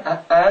Govardhan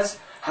as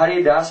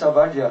Haridasa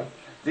Vardya,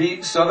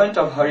 the servant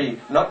of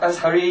Hari, not as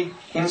Hari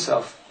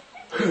himself.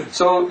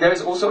 So there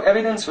is also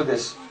evidence for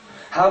this.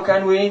 How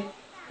can we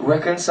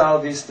reconcile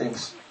these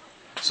things?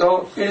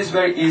 So it is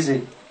very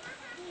easy.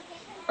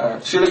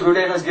 Srila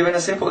Gurudev has given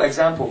a simple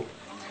example.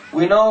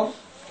 We know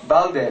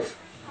Baldev.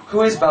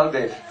 Who is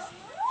Baldev?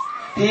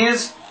 He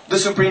is the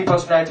Supreme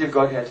Personality of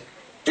Godhead.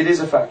 It is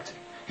a fact.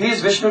 He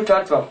is Vishnu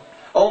Tattva,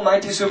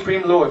 Almighty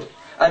Supreme Lord,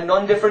 and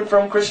non-different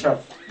from Krishna.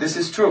 This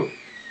is true.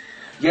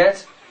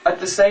 Yet, at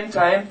the same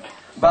time,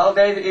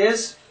 Baldev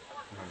is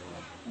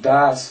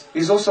Das. He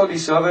is also the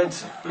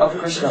servant of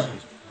Krishna.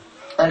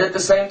 And at the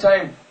same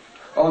time,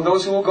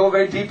 those who will go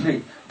very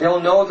deeply, they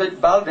will know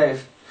that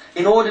Baldev,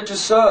 in order to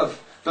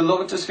serve the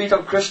lotus feet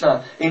of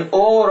Krishna in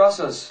all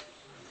rasas,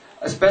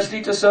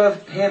 especially to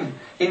serve him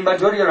in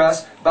Madhurya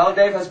Ras,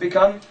 Baldev has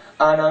become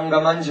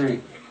Ananga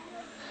Manjari.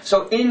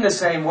 So in the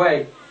same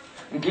way,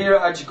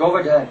 Giriraj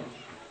Govardhan,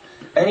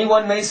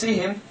 anyone may see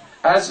him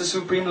as the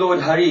Supreme Lord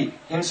Hari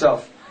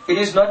himself. It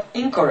is not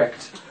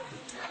incorrect.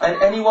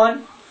 And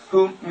anyone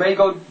who may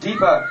go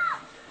deeper,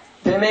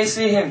 they may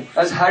see him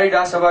as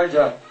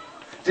Haridasavarja,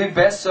 the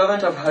best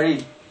servant of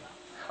Hari.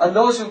 And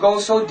those who go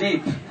so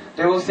deep,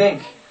 they will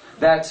think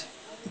that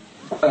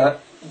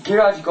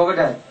Giriraj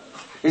Govardhan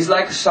is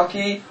like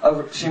Sakhi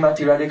of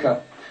Srimati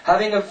Radhika,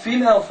 having a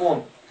female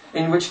form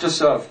in which to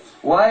serve.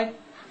 Why?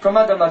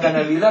 Pramada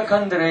Madana Lila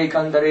Kandare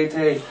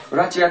Kandarete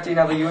Rachyati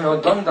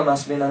Navayuno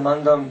Dondamasmina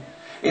Mandam.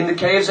 In the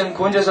caves and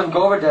kunjas of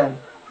Govardhan,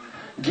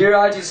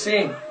 Giriraj is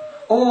seeing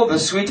all the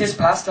sweetest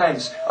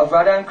pastimes of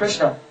Radha and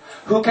Krishna.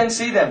 Who can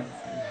see them?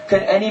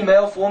 Can any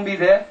male form be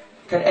there?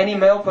 Can any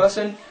male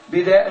person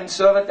be there and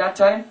serve at that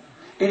time?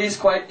 It is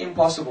quite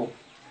impossible.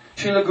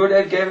 Srila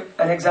Gurudev gave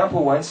an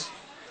example once.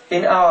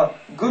 In our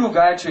Guru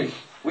Gayatri,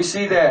 we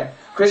see there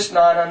Krishna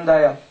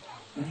Anandaya.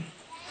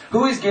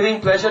 Who is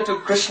giving pleasure to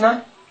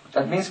Krishna?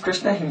 That means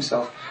Krishna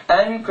himself.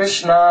 And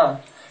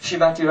Krishna,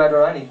 Shrimati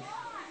Radharani.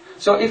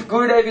 So if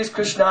Gurudev is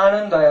Krishna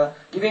Anandaya,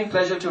 giving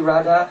pleasure to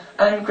Radha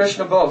and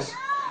Krishna both,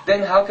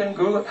 then how can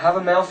Guru have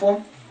a male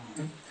form?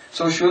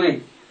 So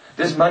surely,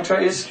 this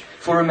mantra is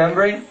for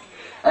remembering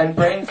and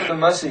praying for the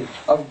mercy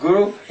of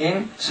Guru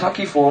in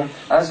Sakhi form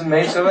as the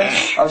maidservant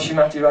of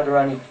Shrimati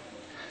Radharani.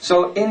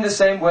 So in the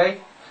same way,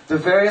 the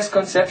various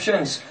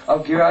conceptions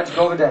of Giriraj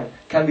Govardhan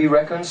can be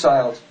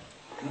reconciled.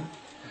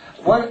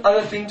 One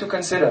other thing to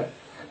consider,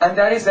 and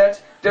that is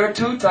that there are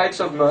two types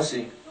of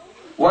mercy.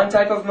 One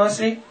type of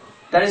mercy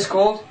that is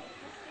called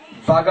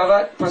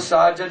Bhagavat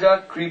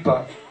Prasajaja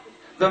Kripa,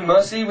 the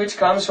mercy which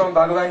comes from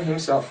Bhagavan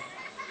himself.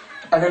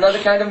 And another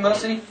kind of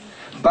mercy,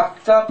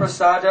 Bhakta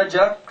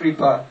Prasajaja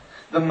Kripa,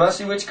 the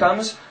mercy which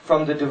comes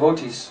from the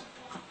devotees.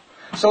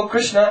 So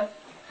Krishna,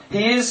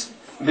 he is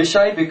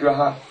Vishai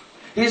Vigraha.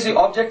 He is the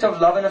object of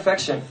love and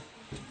affection.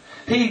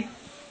 He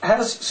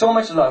has so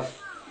much love.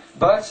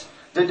 But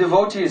the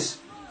devotees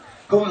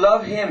who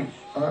love him,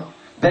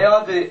 they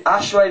are the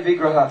Ashray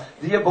Vigraha,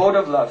 the abode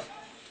of love.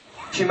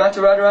 Srimati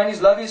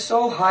Radharani's love is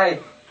so high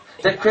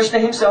that Krishna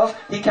himself,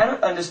 he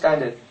cannot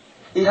understand it.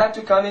 He had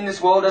to come in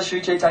this world as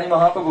Sri Chaitanya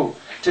Mahaprabhu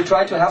to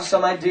try to have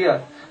some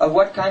idea of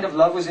what kind of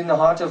love was in the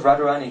heart of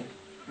Radharani.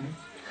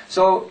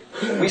 So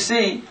we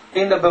see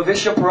in the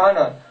Bhavishya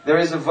Purana, there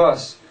is a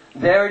verse.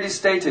 There it is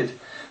stated,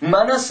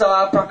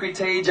 Manasa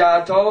Prakrite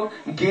Jato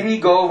Giri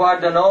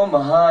Govardhano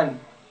Mahan.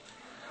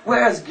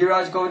 Where has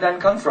Giriraj Govardhan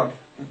come from?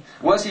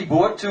 Was he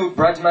brought to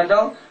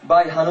Brajmandal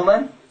by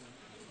Hanuman?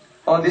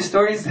 Oh, this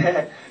story is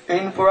there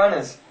in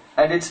Puranas,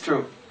 and it's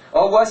true.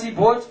 Or was he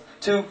brought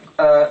to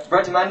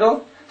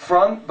Brajmandal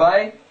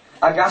by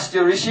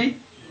Agastya Rishi?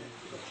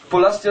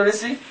 Pulastya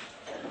Rishi?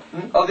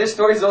 Oh, this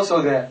story is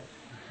also there.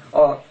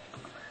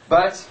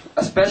 But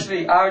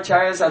especially our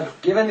acharyas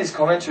have given this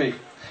commentary.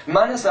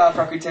 Manasa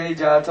Prakrite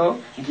Jato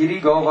Giri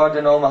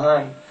Govardhano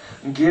Mahan.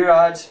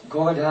 Giriraj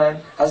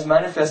Govardhan has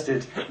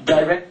manifested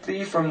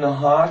directly from the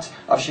heart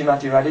of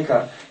Srimati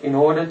Radhika in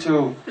order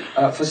to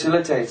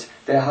facilitate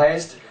their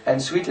highest and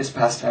sweetest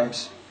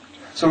pastimes.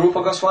 So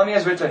Rupa Goswami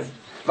has written,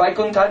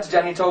 Vaikuntaj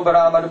Janito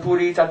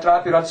Baramadapuri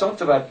Tatrapi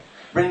Ratsottavad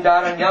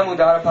Brindaranyam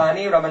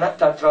Udarapani Ramanat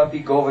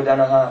Tatrapi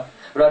Govardhanaha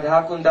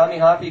Radha Kundami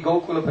Hapi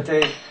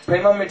Gokulapate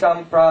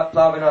Premamitam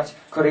Plavanat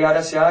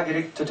Koryadasya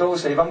Girik Tato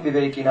Sevam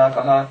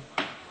Vivekinakaha.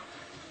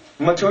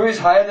 Mathura is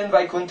higher than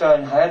Vaikuntha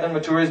and higher than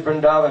Mathura is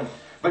Vrindavan.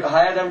 But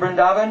higher than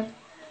Vrindavan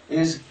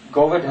is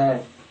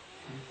Govardhan.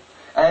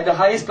 And the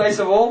highest place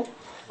of all,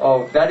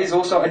 that is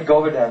also at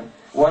Govardhan.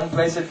 One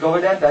place at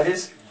Govardhan, that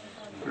is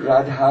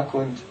Radha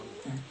Kund.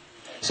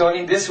 So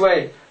in this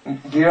way,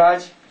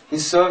 Giriraj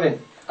is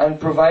serving and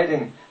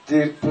providing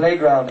the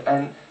playground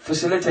and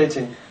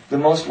facilitating the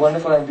most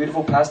wonderful and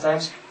beautiful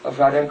pastimes of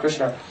Radha and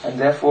Krishna. And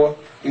therefore,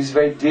 is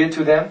very dear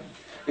to them.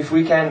 If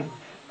we can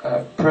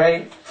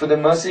pray for the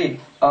mercy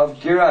of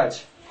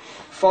Giriraj,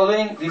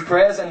 following the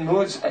prayers and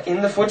moods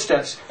in the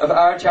footsteps of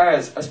our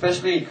acharyas,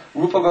 especially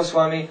Rupa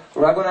Goswami,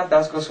 Raghunath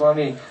Das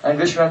Goswami, and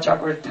Vishwanath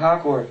Chakravarti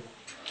Thakur,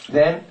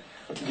 then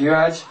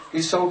Giriraj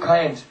is so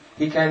kind,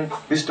 he can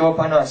bestow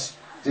upon us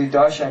the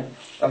darshan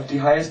of the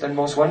highest and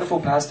most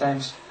wonderful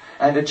pastimes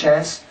and a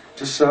chance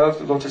to serve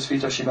the lotus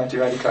feet of Srimati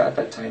Radhika at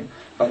that time.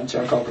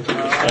 Pancha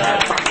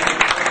Kalpataru.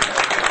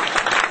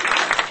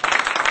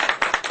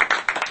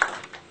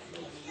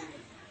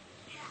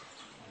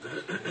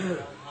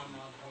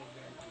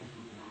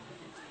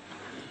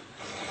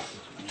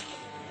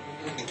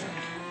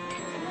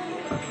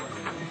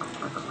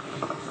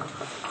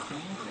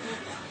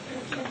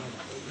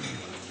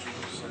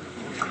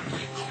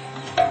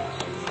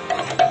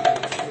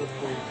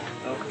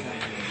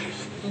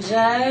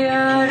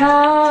 Jaya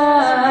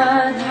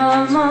Radha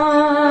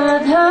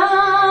Madhava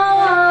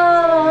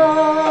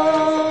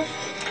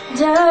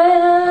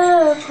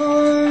Jaya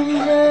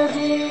Kunja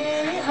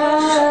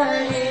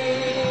Bihari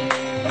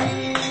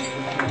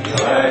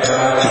Jaya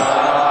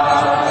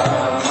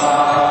Radha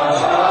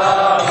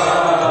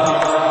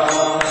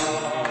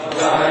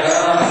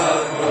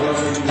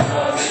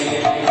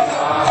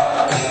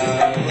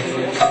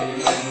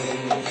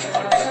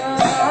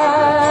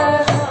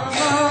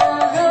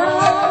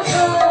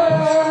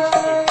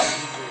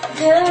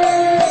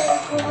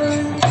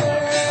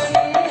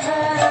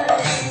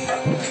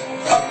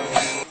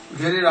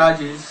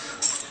Kaviraj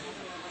is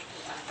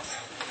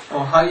the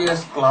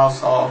highest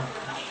class of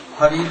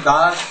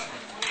Haridas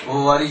or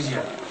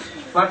Varijya.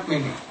 What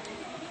meaning?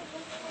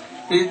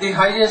 He is the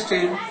highest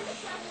in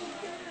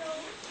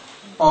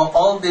of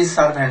all the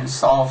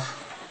servants of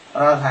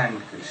Radha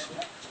and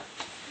Krishna.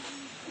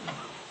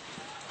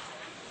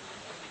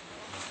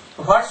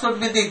 What should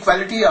be the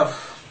quality of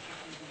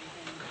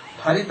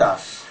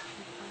Haridas?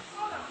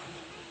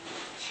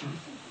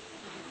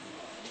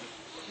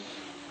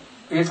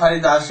 If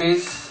Haridas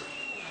is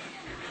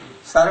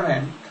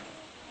servant,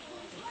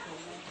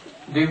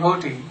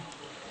 devotee,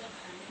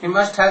 he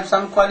must have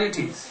some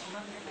qualities.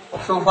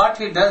 So what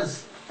he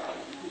does?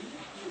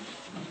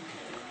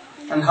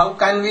 And how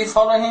can we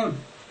follow him?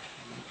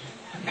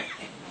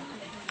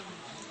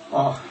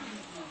 Oh,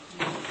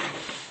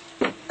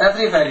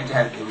 everywhere it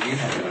has been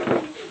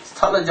given.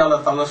 Sthala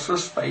jala tala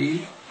suspai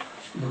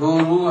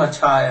bhuru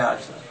achaya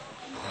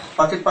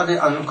patipade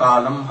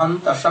anukalam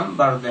hanta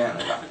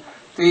sambardena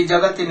tri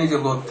jagati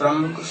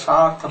nijagotram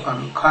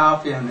sarthakan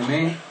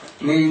khapyanime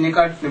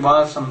nikat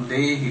nivasam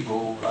dehi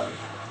govar.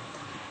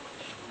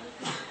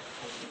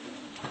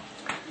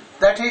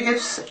 That he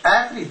gives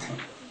everything.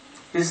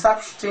 He is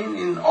substituting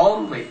in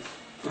all ways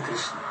to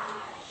Krishna.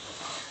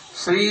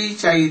 Sri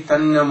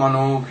Chaitanya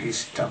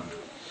Manobhishtam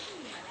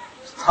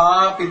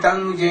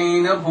Sthapitam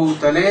Jaina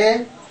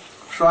Bhutale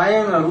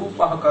Swayam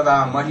Rupah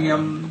Kada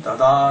Mahyam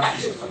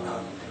Dadati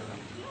Sipada.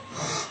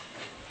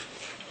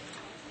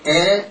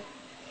 A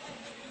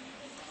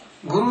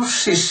Guru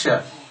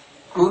Shishya,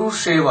 Guru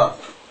Seva,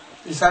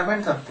 the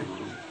servant of the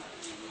Guru,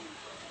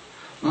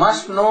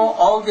 must know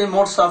all the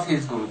modes of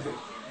his Gurudev.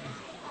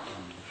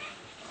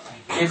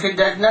 If he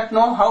does not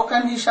know, how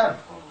can he serve?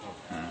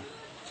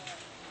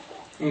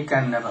 He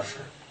can never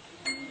serve.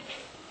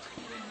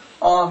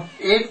 Or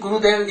if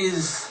Gurudev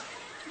is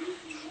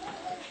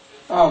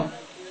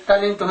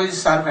telling to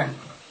his servant,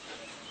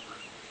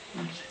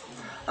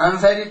 I am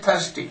very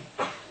thirsty,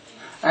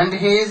 and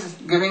he is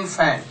giving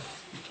fan,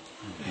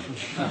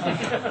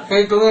 he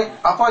is doing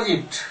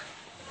opposite,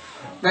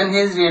 then he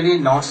is really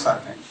not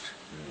servant.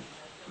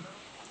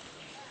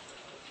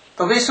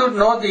 So we should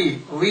know the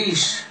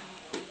wish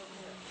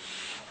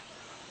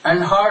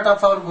and heart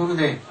of our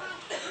Gurudev,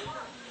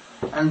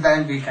 and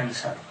then we can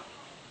serve.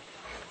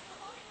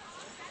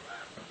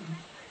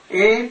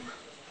 If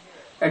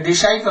a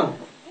disciple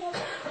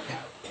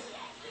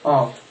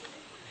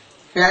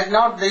he has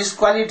not this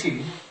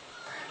quality,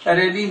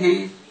 really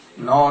he is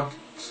not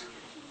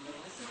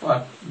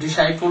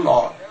disciple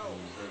or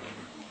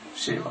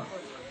Sevak.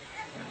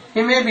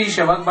 He may be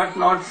Sevak, but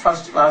not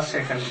first class,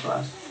 second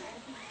class.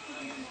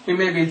 He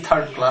may be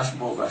third class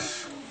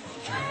bogus.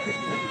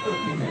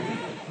 He may be.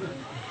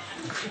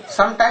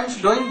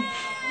 Sometimes doing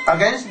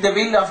against the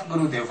will of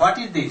Gurudev. What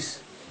is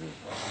this?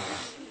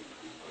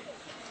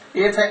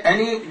 If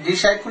any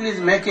disciple is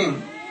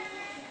making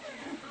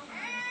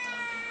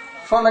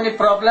so many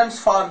problems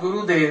for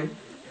Gurudev,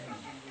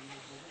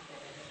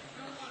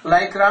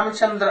 like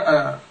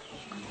Ramchandra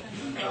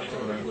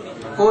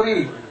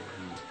Puri,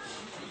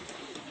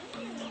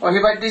 or he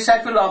was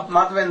disciple of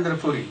Madhavendra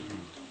Puri,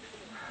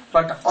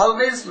 but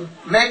always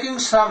making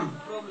some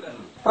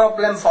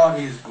problem for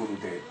his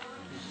Gurudev.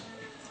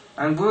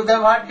 And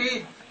Gurudev what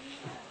did?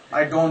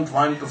 I don't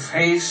want to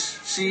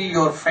see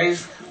your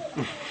face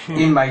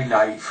in my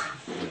life.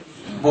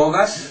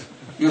 Bogus,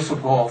 you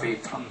should go away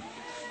from.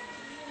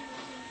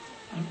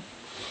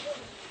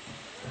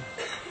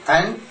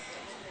 And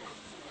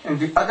on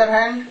the other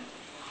hand,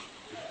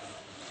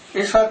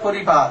 Ishwar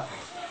Puripad,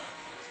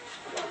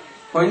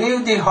 who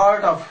knew the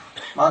heart of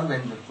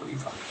Madhavendra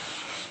Puripad,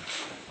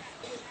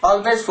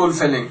 always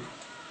fulfilling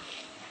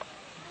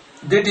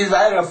the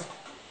desire of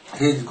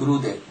his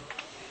Gurudev.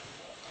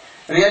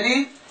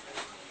 Really,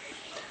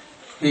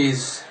 he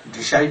is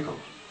disciple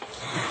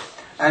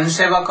and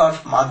sevak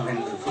of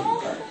Madhavendra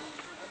Puripad.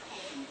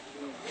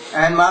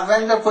 And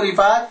Madhavendra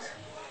Puripad,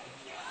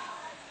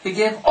 he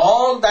gave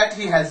all that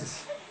he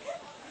has,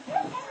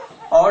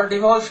 all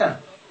devotion,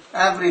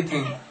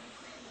 everything.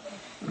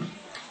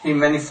 He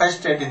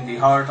manifested in the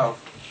heart of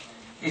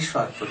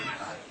Ishwar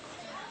Puripad.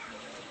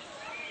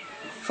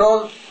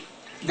 So,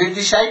 the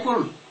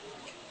disciple,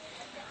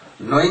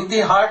 knowing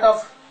the heart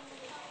of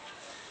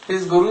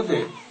his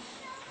Gurudev,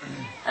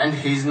 and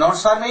he is not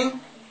serving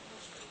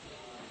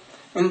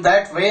in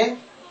that way,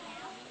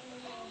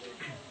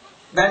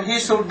 then he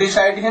should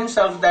decide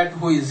himself that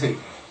who is he.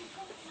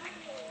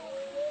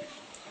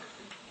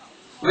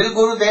 Will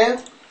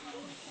Gurudev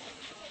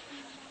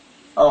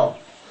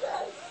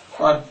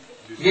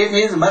give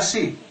his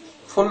mercy,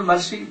 full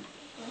mercy,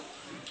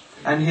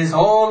 and his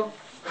whole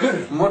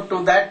mood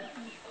to that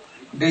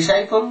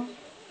disciple?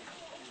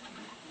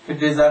 He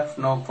deserves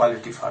no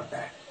quality for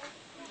that.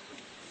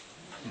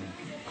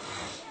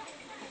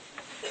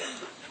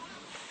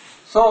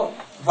 So,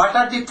 what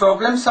are the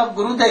problems of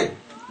Gurudev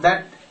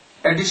that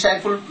a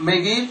disciple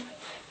may give?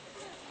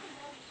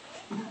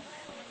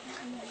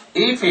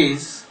 If he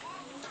is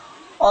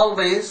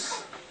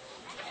always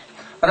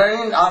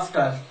running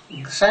after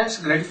sense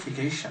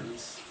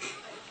gratifications,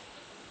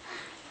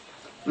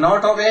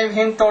 not obey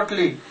him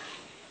totally,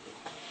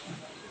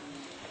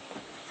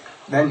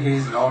 then he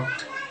is not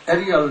a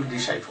real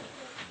disciple.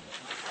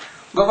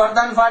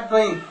 Govardhan, what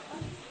doing?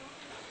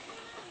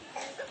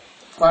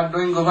 What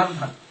doing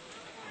Govardhan?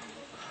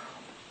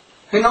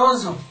 He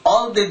knows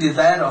all the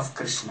desire of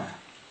Krishna.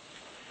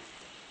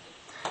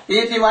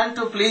 If you want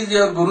to please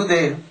your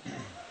Gurudev,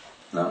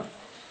 no?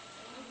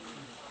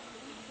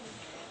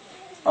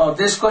 Oh,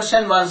 this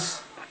question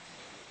was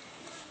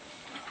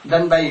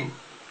done by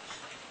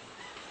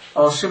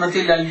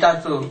Srimati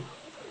Lalita to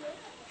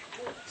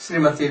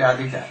Srimati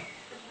Radhika.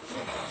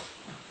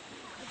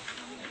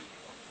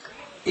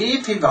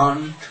 If we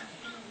want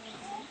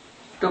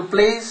to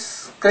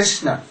please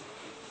Krishna,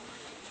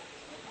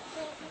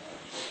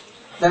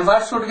 then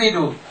what should we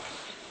do?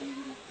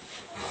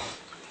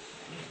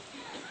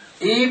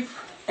 If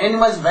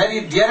anyone is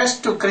very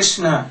dearest to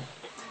Krishna,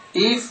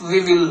 if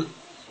we will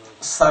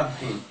serve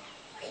him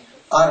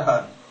or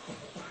her,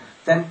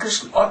 then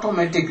Krishna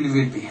automatically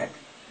will be happy.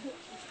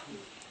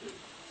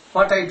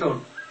 What I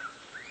told?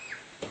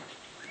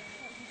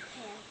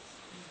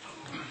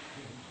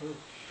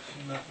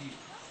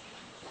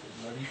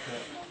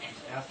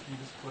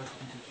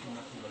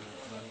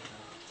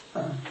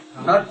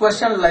 Not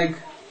question like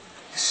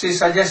she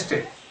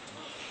suggested.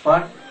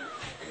 What?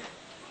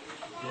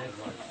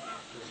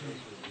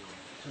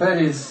 Where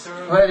is?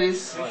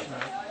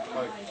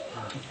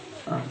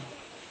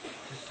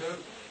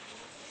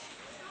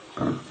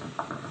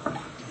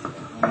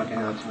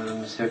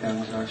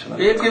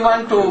 If you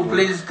want to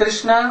please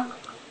Krishna,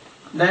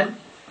 then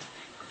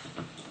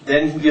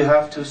you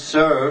have to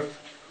serve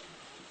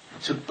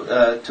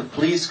to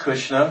please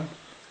Krishna.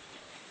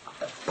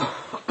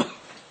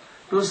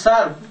 To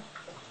serve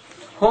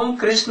whom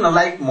Krishna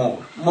like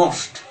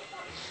most.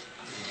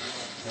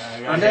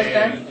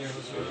 Understand?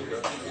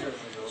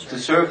 To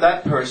serve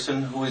that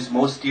person who is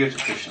most dear to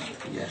Krishna.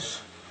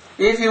 Yes.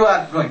 If you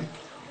are going,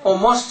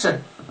 most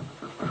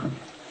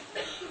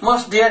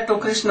dear to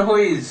Krishna, who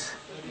is?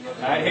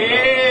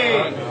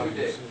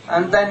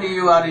 And then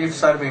you are if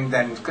serving,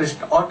 then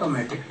Krishna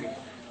automatically.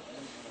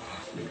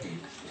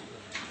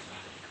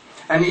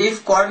 And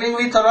if quarreling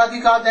with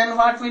Radhika, then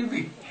what will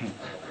be?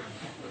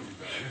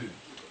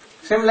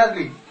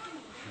 Similarly,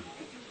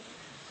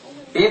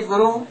 if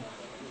Guru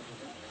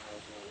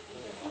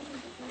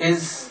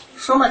has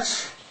so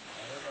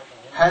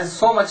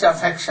much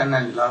affection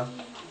and love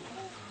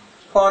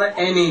for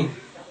anyone,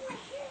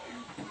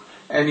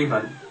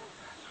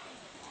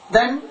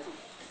 then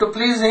to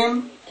please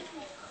him,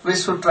 we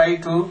should try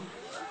to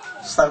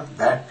serve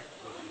that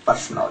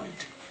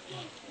personality.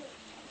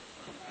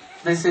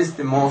 This is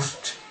the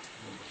most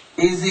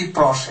easy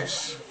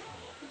process.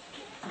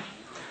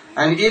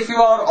 And if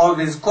you are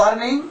always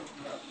quarreling,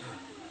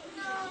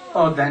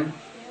 then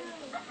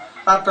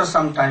after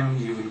some time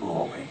you will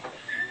go away.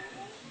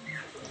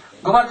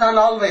 Govardhan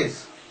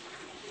always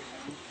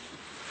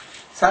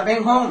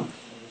serving whom?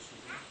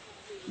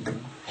 The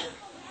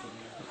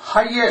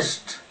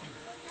highest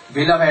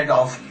beloved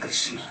of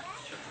Krishna,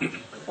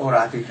 or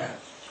Radhika.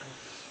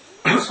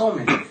 So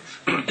many.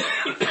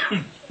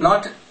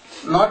 Not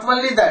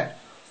only that,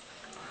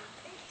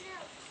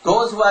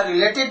 those who are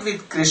related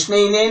with Krishna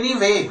in any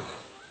way,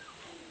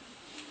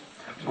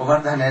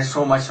 Govardhan has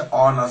so much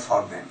honor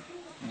for them.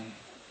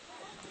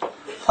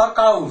 For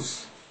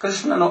cows,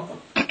 Krishna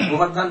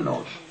Govardhan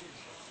knows.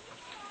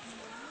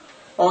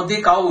 Oh,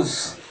 the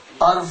cows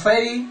are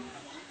very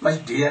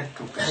much dear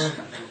to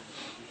Krishna.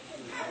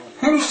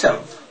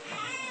 Himself,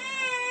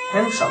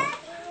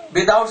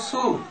 without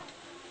shoe,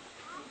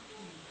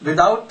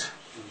 without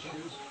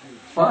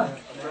what?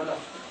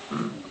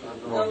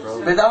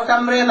 Without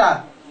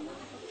umbrella,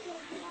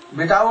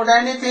 without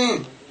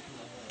anything,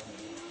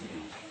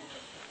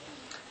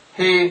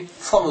 he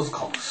follows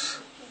cows.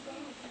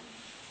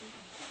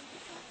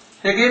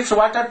 He gives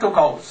water to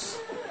cows.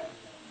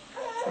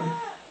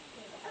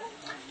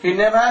 He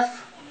never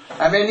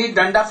have any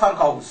danda for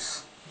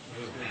cows.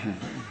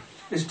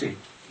 Stick.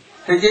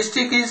 His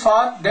stick is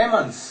for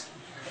demons.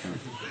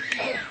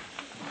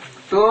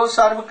 To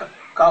serve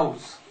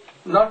cows,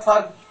 not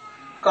for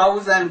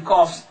cows and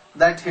calves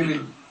that he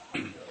will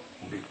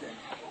beat them.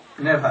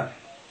 Never.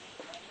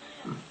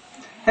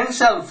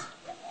 Himself,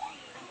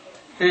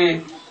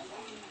 he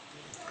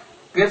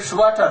gives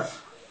water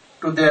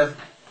to their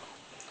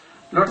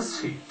lotus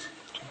feet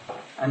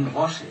and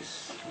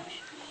washes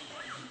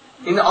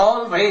in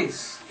all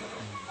ways.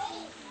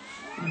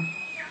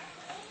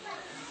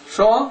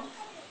 So,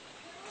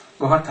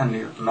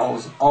 Govardhan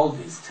knows all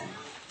these things.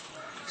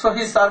 So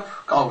he serves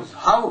cows.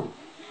 How?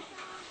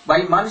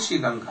 By Manshi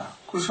Ganga,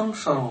 Kusum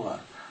Sarovar,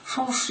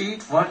 so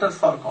sweet water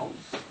for cows.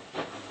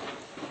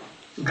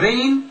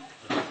 Green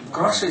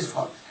grasses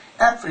for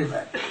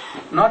everywhere.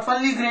 Not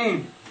only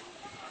green,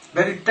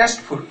 very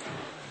tasteful,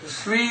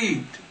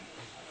 sweet,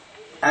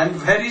 and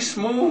very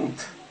smooth.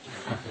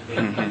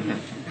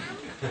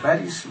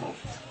 Very smooth.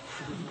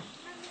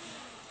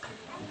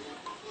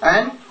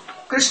 And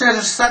Krishna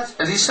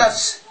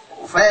research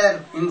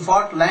where, in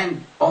what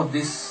land,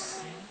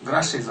 these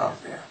grasses are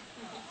there.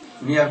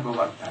 near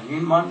Govardhan,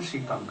 in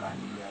Mansi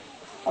Kankani,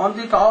 on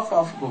the top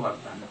of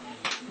Govardhan.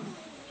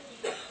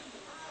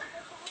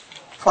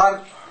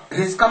 For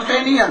his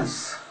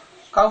companions,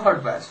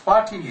 comfort wise,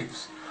 what he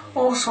gives?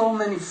 Oh, so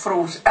many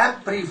fruits,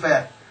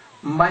 everywhere.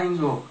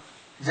 Mango,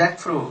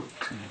 jackfruit,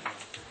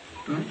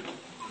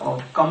 or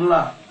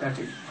kamla, that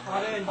is,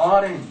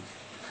 orange.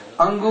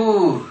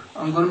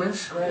 Angur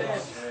means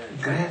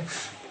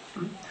grapes.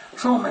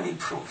 So many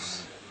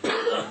fruits.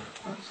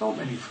 So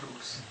many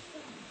fruits.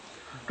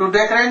 To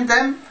decorate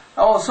them,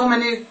 so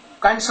many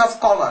kinds of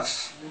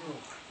colors.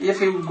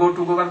 If you go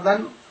to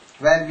Govardhan,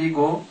 where we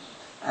go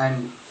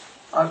and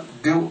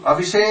do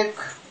Abhishek,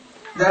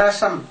 there are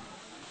some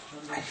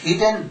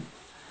hidden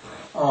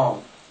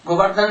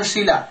Govardhan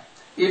Shila.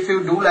 If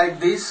you do like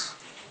this,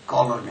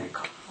 color may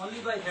come. Only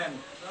by hand.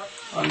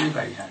 Only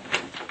by hand.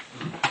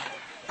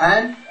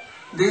 And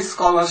these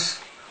colors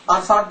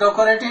are for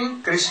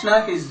decorating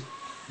Krishna, his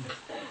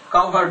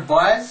cowherd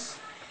boys,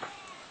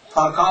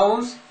 for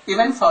cows,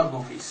 even for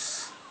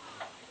gopis.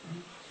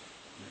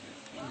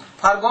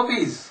 For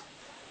gopis,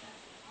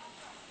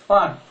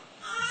 what?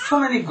 So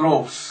many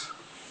groves,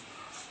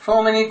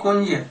 so many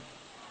kunja,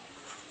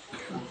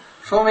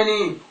 so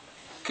many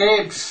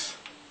caves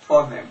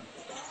for them,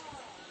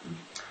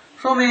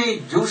 so many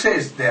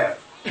juices there.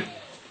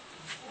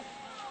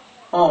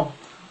 Oh,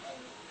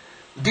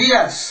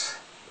 deers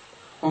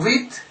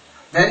with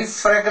very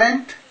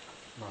fragrant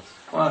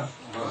what?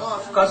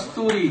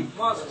 Kasturi,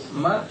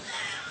 musk.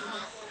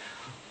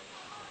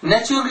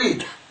 Naturally,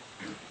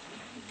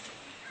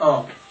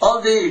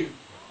 all the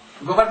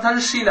Govardhan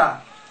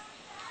Shila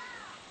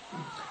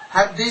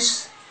have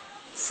this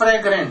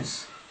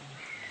fragrance.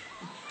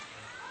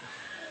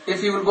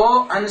 If you will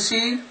go and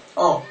see,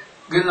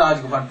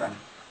 Giriraj Govardhan,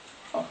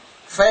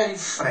 very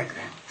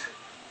fragrant.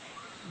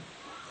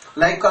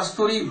 Like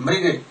Kasturi,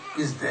 Mrige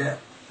is there.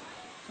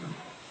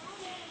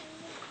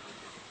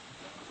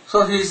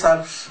 So he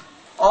serves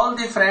all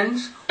the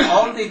friends,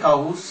 all the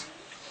cows,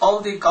 all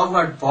the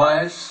cowherd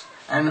boys,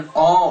 and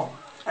all,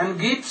 and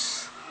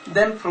gives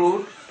them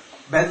fruit,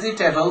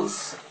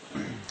 vegetables,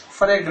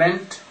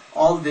 fragrant,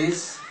 all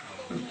this.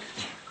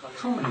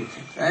 So many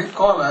things. And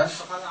call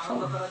us.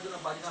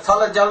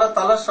 Thala jala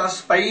tala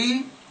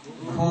saspai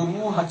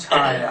bhuru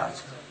hachaya.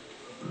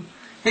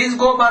 He is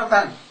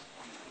Govardhan.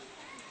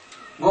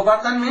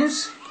 Govardhan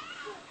means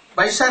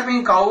by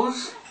serving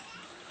cows,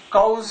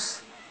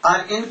 cows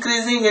are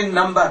increasing in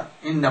number.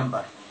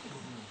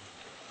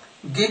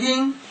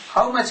 Giving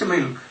how much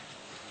milk?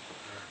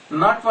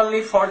 Not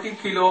only 40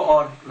 kilo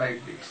or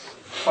like this,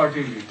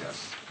 40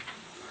 liters.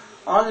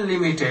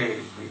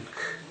 Unlimited milk.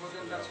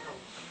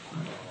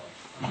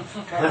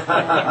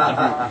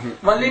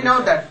 Only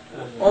know that,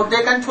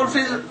 they can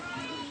fulfill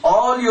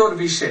all your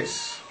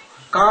wishes.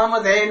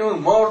 Kamadhenu,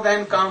 more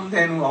than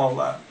Kamadhenu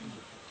over.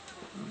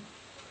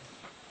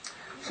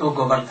 So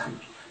Govardhan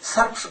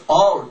serves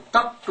all,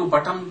 top to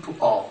bottom to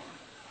all.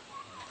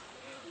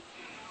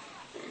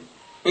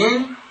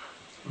 In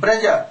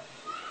Braja,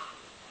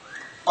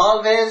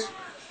 always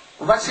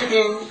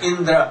worshipping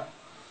Indra.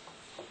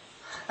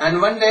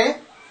 And one day,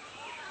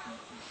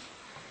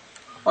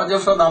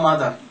 Yashoda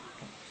mother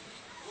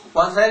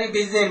was very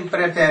busy in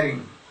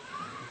preparing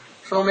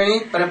so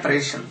many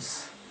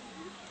preparations.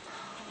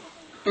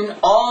 In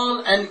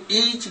all and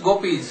each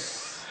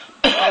gopis,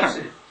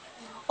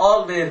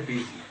 all were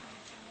busy.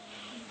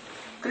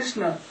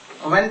 Krishna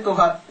went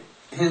to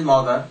his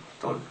mother,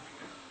 told,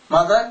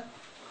 Mother,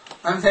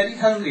 I am very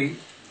hungry.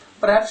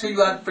 Perhaps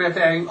you are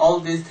preparing all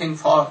these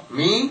things for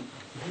me.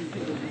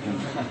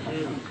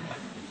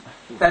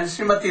 Then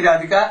Srimati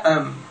Radhika,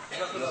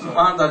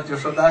 Mother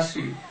Yashoda,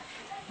 she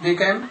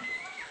became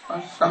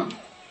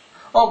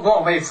go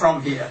away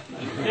from here.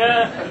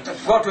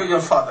 Go to your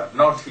father,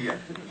 not here.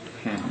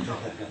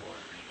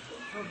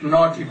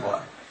 Naughty boy.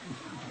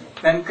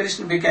 Then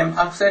Krishna became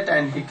upset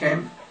and he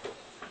came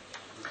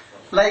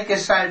like a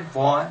sad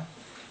boy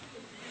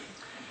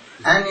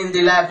and in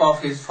the lap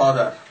of his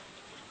father.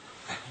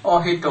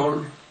 He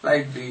told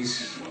like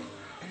this,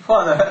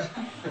 Father,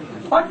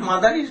 what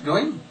mother is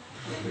doing?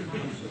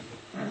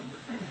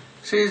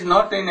 She is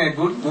not in a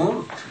good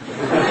mood.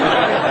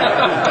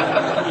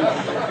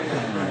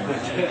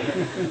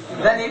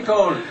 Then he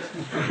told,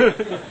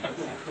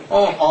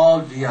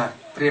 all we are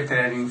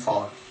preparing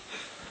for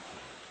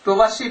to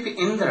worship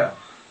Indra.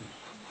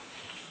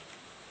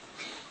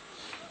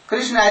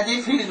 Krishna, as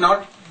if he is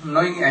not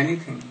knowing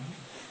anything.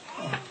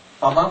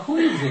 Baba, who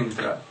is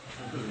Indra?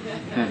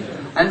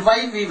 And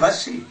why we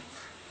worship?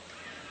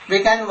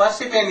 We can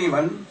worship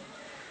anyone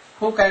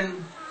who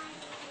can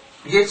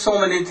give so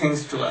many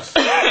things to us.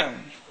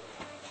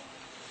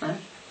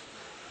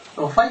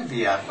 So why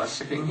we are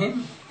worshipping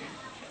him?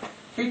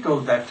 He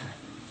told that,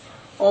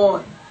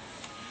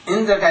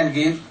 Indra can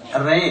give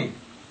rain.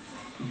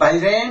 By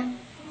rain,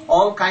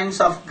 all kinds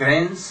of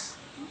grains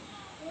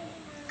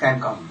can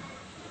come.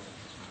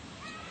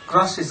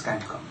 Crosses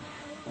can come.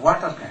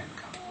 Water can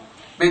come.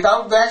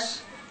 Without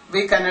that,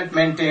 we cannot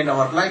maintain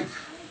our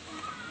life.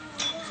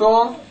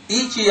 So,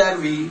 each year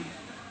we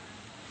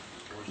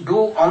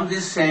do on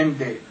this same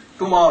day,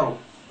 tomorrow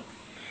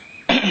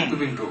we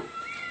will do.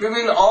 We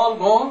will all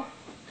go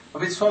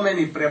with so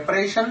many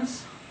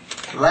preparations,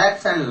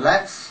 lakhs and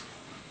lakhs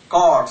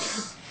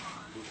cords,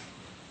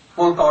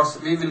 full cords.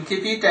 We will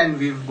keep it and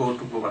we will go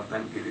to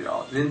Govardhan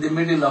Giriraj in the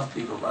middle of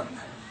the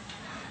Govardhan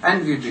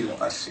and we will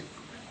worship.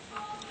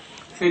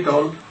 He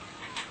told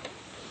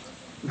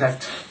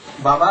that,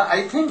 Baba,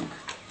 I think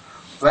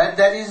where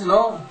there is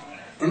no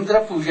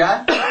Indra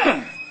Puja,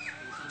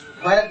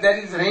 where there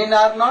is rain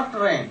or not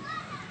rain,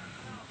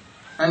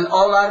 and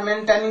all are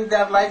maintaining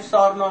their lives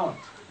or not.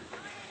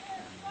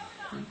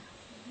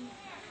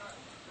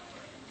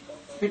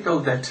 He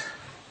told that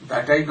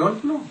I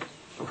don't know.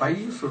 Why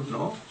you should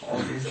know all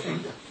these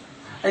things?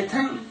 I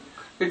think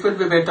it will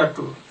be better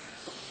to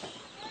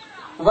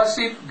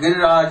worship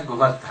Giriraj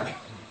Govardhan.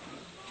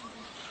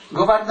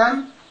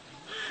 Govardhan,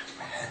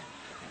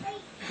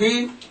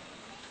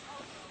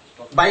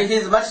 by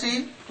his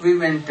mercy, we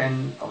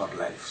maintain our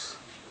lives.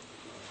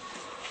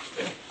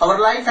 Our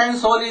life and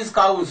soul is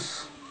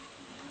cows.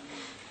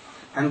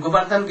 And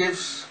Govardhan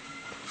gives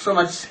so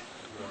much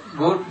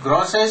good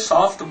grosses,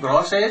 soft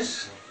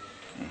grosses,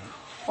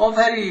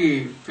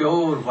 very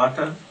pure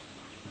water,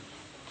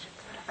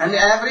 and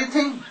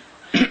everything.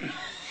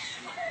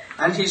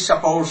 And he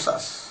supports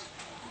us.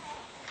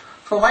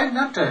 So why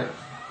not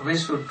we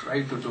should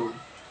try to do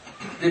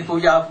the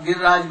puja of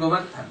Giriraj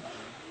Govardhan?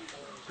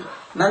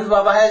 Nand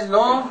Baba has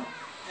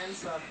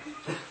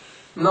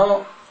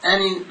no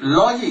any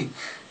logic.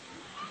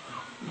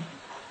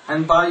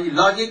 And by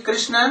logic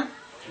Krishna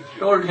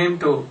told him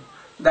to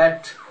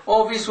that,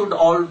 we should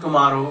all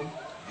tomorrow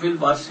will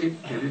worship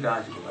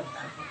Giriraj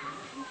Govardhan.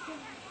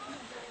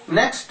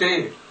 Next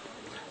day,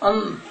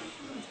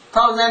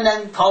 thousands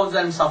and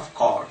thousands of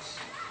cords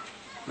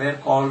were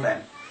called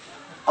and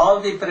all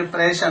the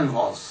preparation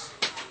was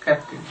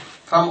kept in.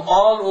 From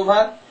all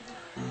over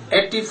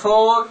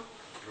 84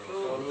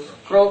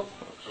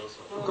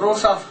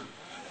 crores of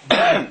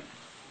men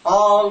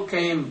all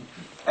came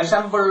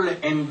assembled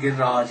in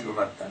Giriraj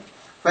Govardhan,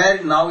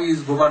 where now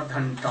is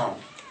Govardhan town,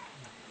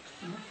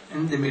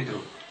 in the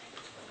middle.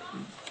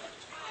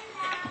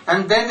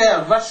 And they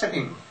were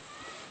worshipping,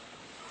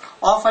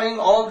 offering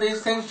all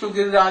these things to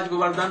Giriraj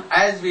Govardhan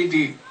as we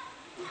did.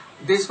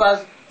 This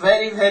was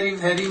very, very,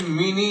 very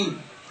mini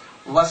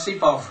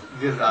worship of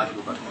Giriraj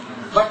Govardhan,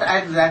 but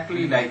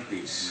exactly like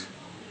this.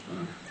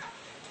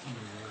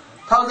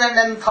 Thousand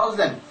and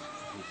thousand,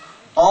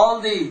 all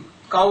the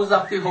cows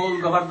of the whole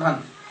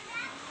Govardhan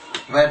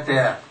were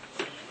there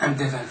and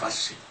they were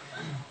worshipping.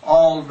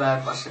 All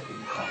were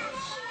worshipping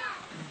cows.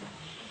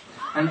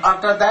 And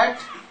after that,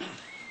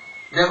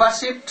 they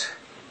worshipped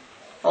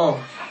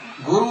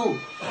Guru,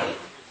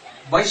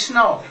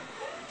 Vaishnava,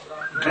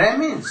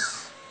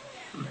 Brahmins.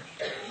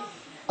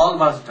 All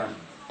was done.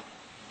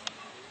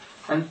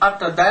 And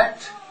after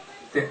that,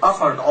 they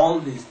offered all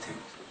these things.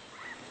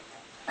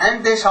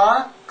 And they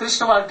saw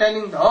Krishna was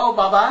telling,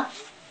 Baba,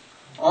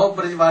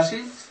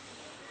 Brajvasis,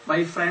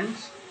 my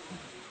friends,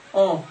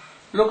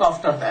 look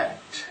after that.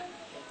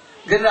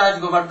 Giriraj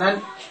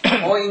Govardhan,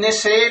 in a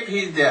shape he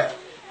is there.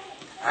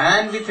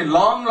 And with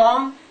long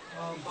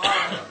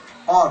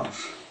arms,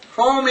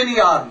 so many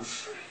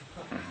arms.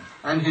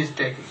 And he is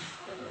taking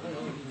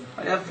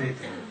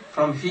everything.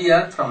 From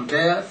here, from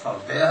there,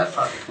 from there,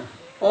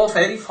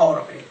 very far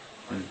away.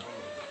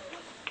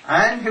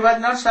 And he was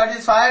not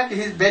satisfied,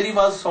 his belly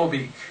was so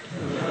big.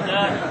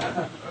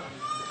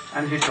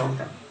 And he told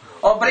them,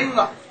 bring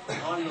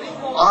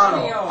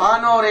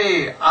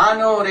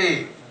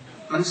Anore,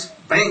 means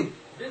bring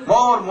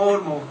more.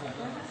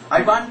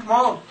 I want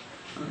more.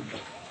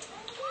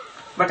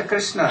 But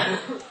Krishna,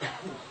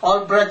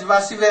 all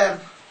Brajvasi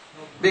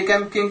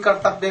became King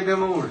Kartabdeva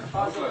mood.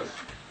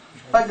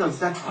 Puzzles,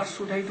 that what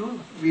should I do?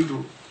 We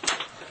do.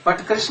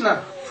 But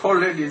Krishna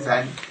folded his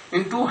hand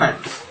in two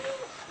hands.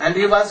 And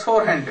he was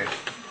four-handed.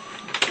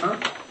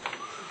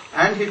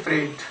 And he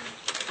prayed,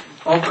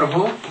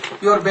 Prabhu,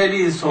 your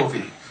belly is so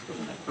big.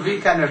 We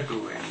cannot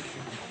do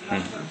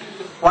anything.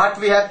 What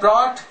we have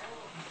brought,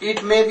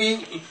 it may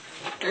be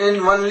in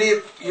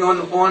only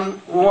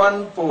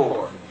one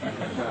pore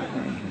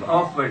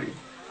of body.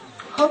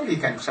 How we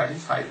can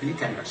satisfy? We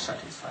cannot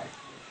satisfy.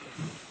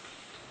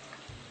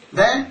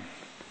 Then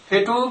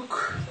he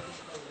took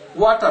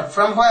water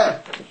from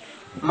where?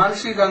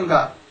 Mansi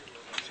Ganga.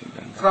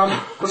 From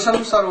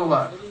Kusam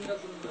Sarovar,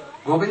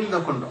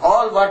 Govinda Kund,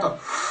 all water,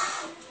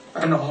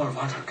 and all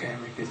water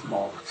came in his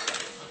mouth.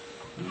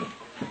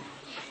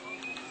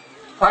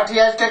 What he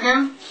has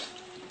taken?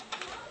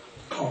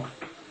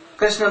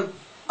 Krishna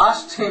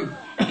asked him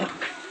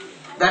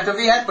that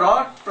we had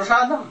brought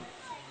prasadam,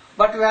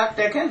 but we have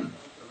taken.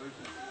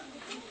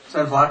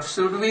 So what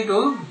should we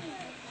do?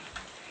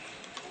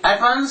 At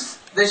once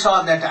they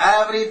saw that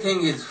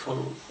everything is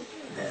full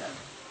there.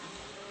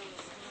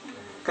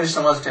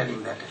 Krishna was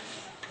telling that.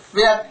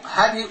 You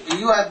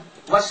have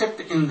worshipped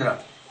Indra.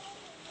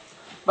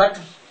 But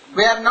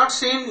we have not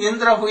seen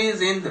Indra who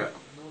is Indra.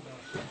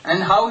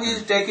 And how he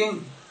is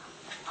taking,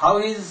 how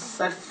he is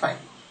satisfying.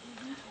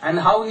 And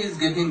how he is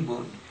giving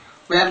boon.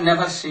 We have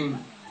never seen.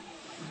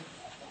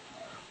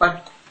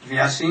 But we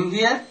are seeing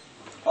here,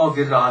 oh,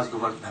 Giriraj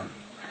Govardhan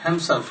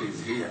himself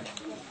is here.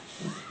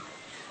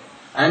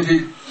 And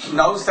he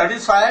now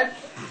satisfied,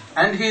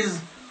 and he is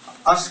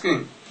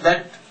asking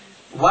that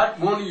what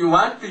boon you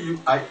want,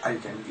 I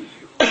can give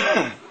you.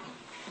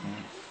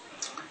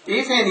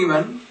 If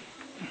anyone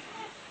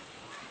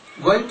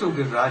going to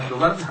Giriraj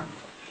Govardhan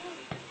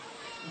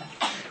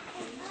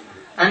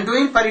and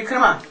doing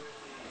parikrama,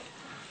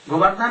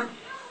 Govardhan,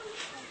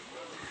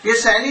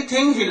 is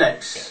anything he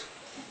likes,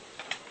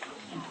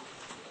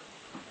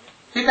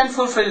 he can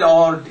fulfill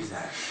all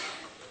desires.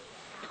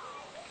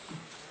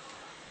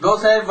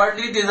 Those are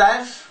worldly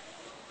desires,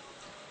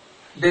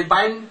 they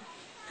bind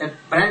a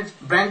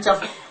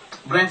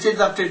branches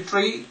of a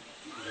tree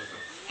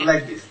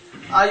like this.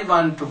 I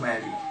want to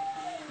marry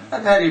a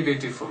very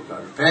beautiful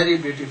girl, very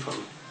beautiful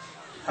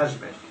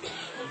husband.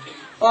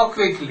 Oh,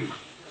 quickly.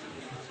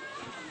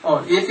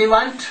 Oh, if you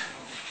want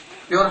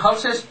your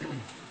house is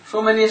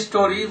so many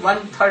stories,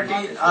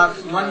 130 or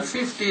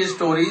 150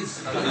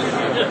 stories.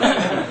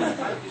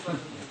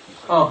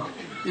 Oh,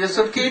 you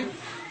should keep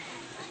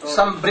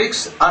some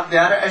bricks or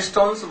there are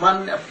stones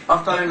one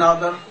after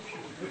another.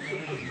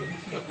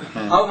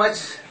 How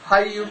much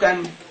high you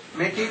can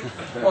make it?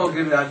 Oh,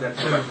 give that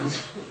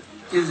purpose.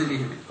 Easily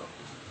he will go.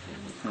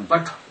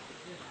 But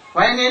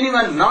when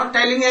anyone not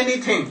telling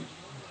anything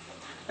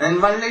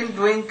and only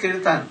doing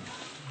kirtan,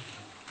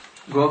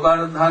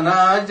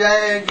 Govardhana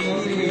Jai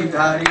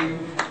Giridhari,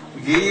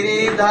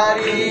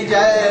 Giridhari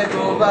Jai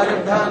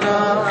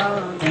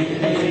Govardhana,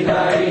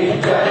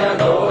 Giridhari Jai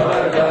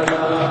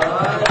Govardhana,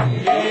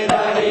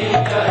 Giridhari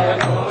Jai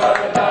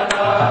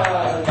Govardhana,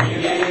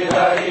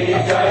 Giridhari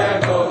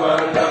Jai Govardhana.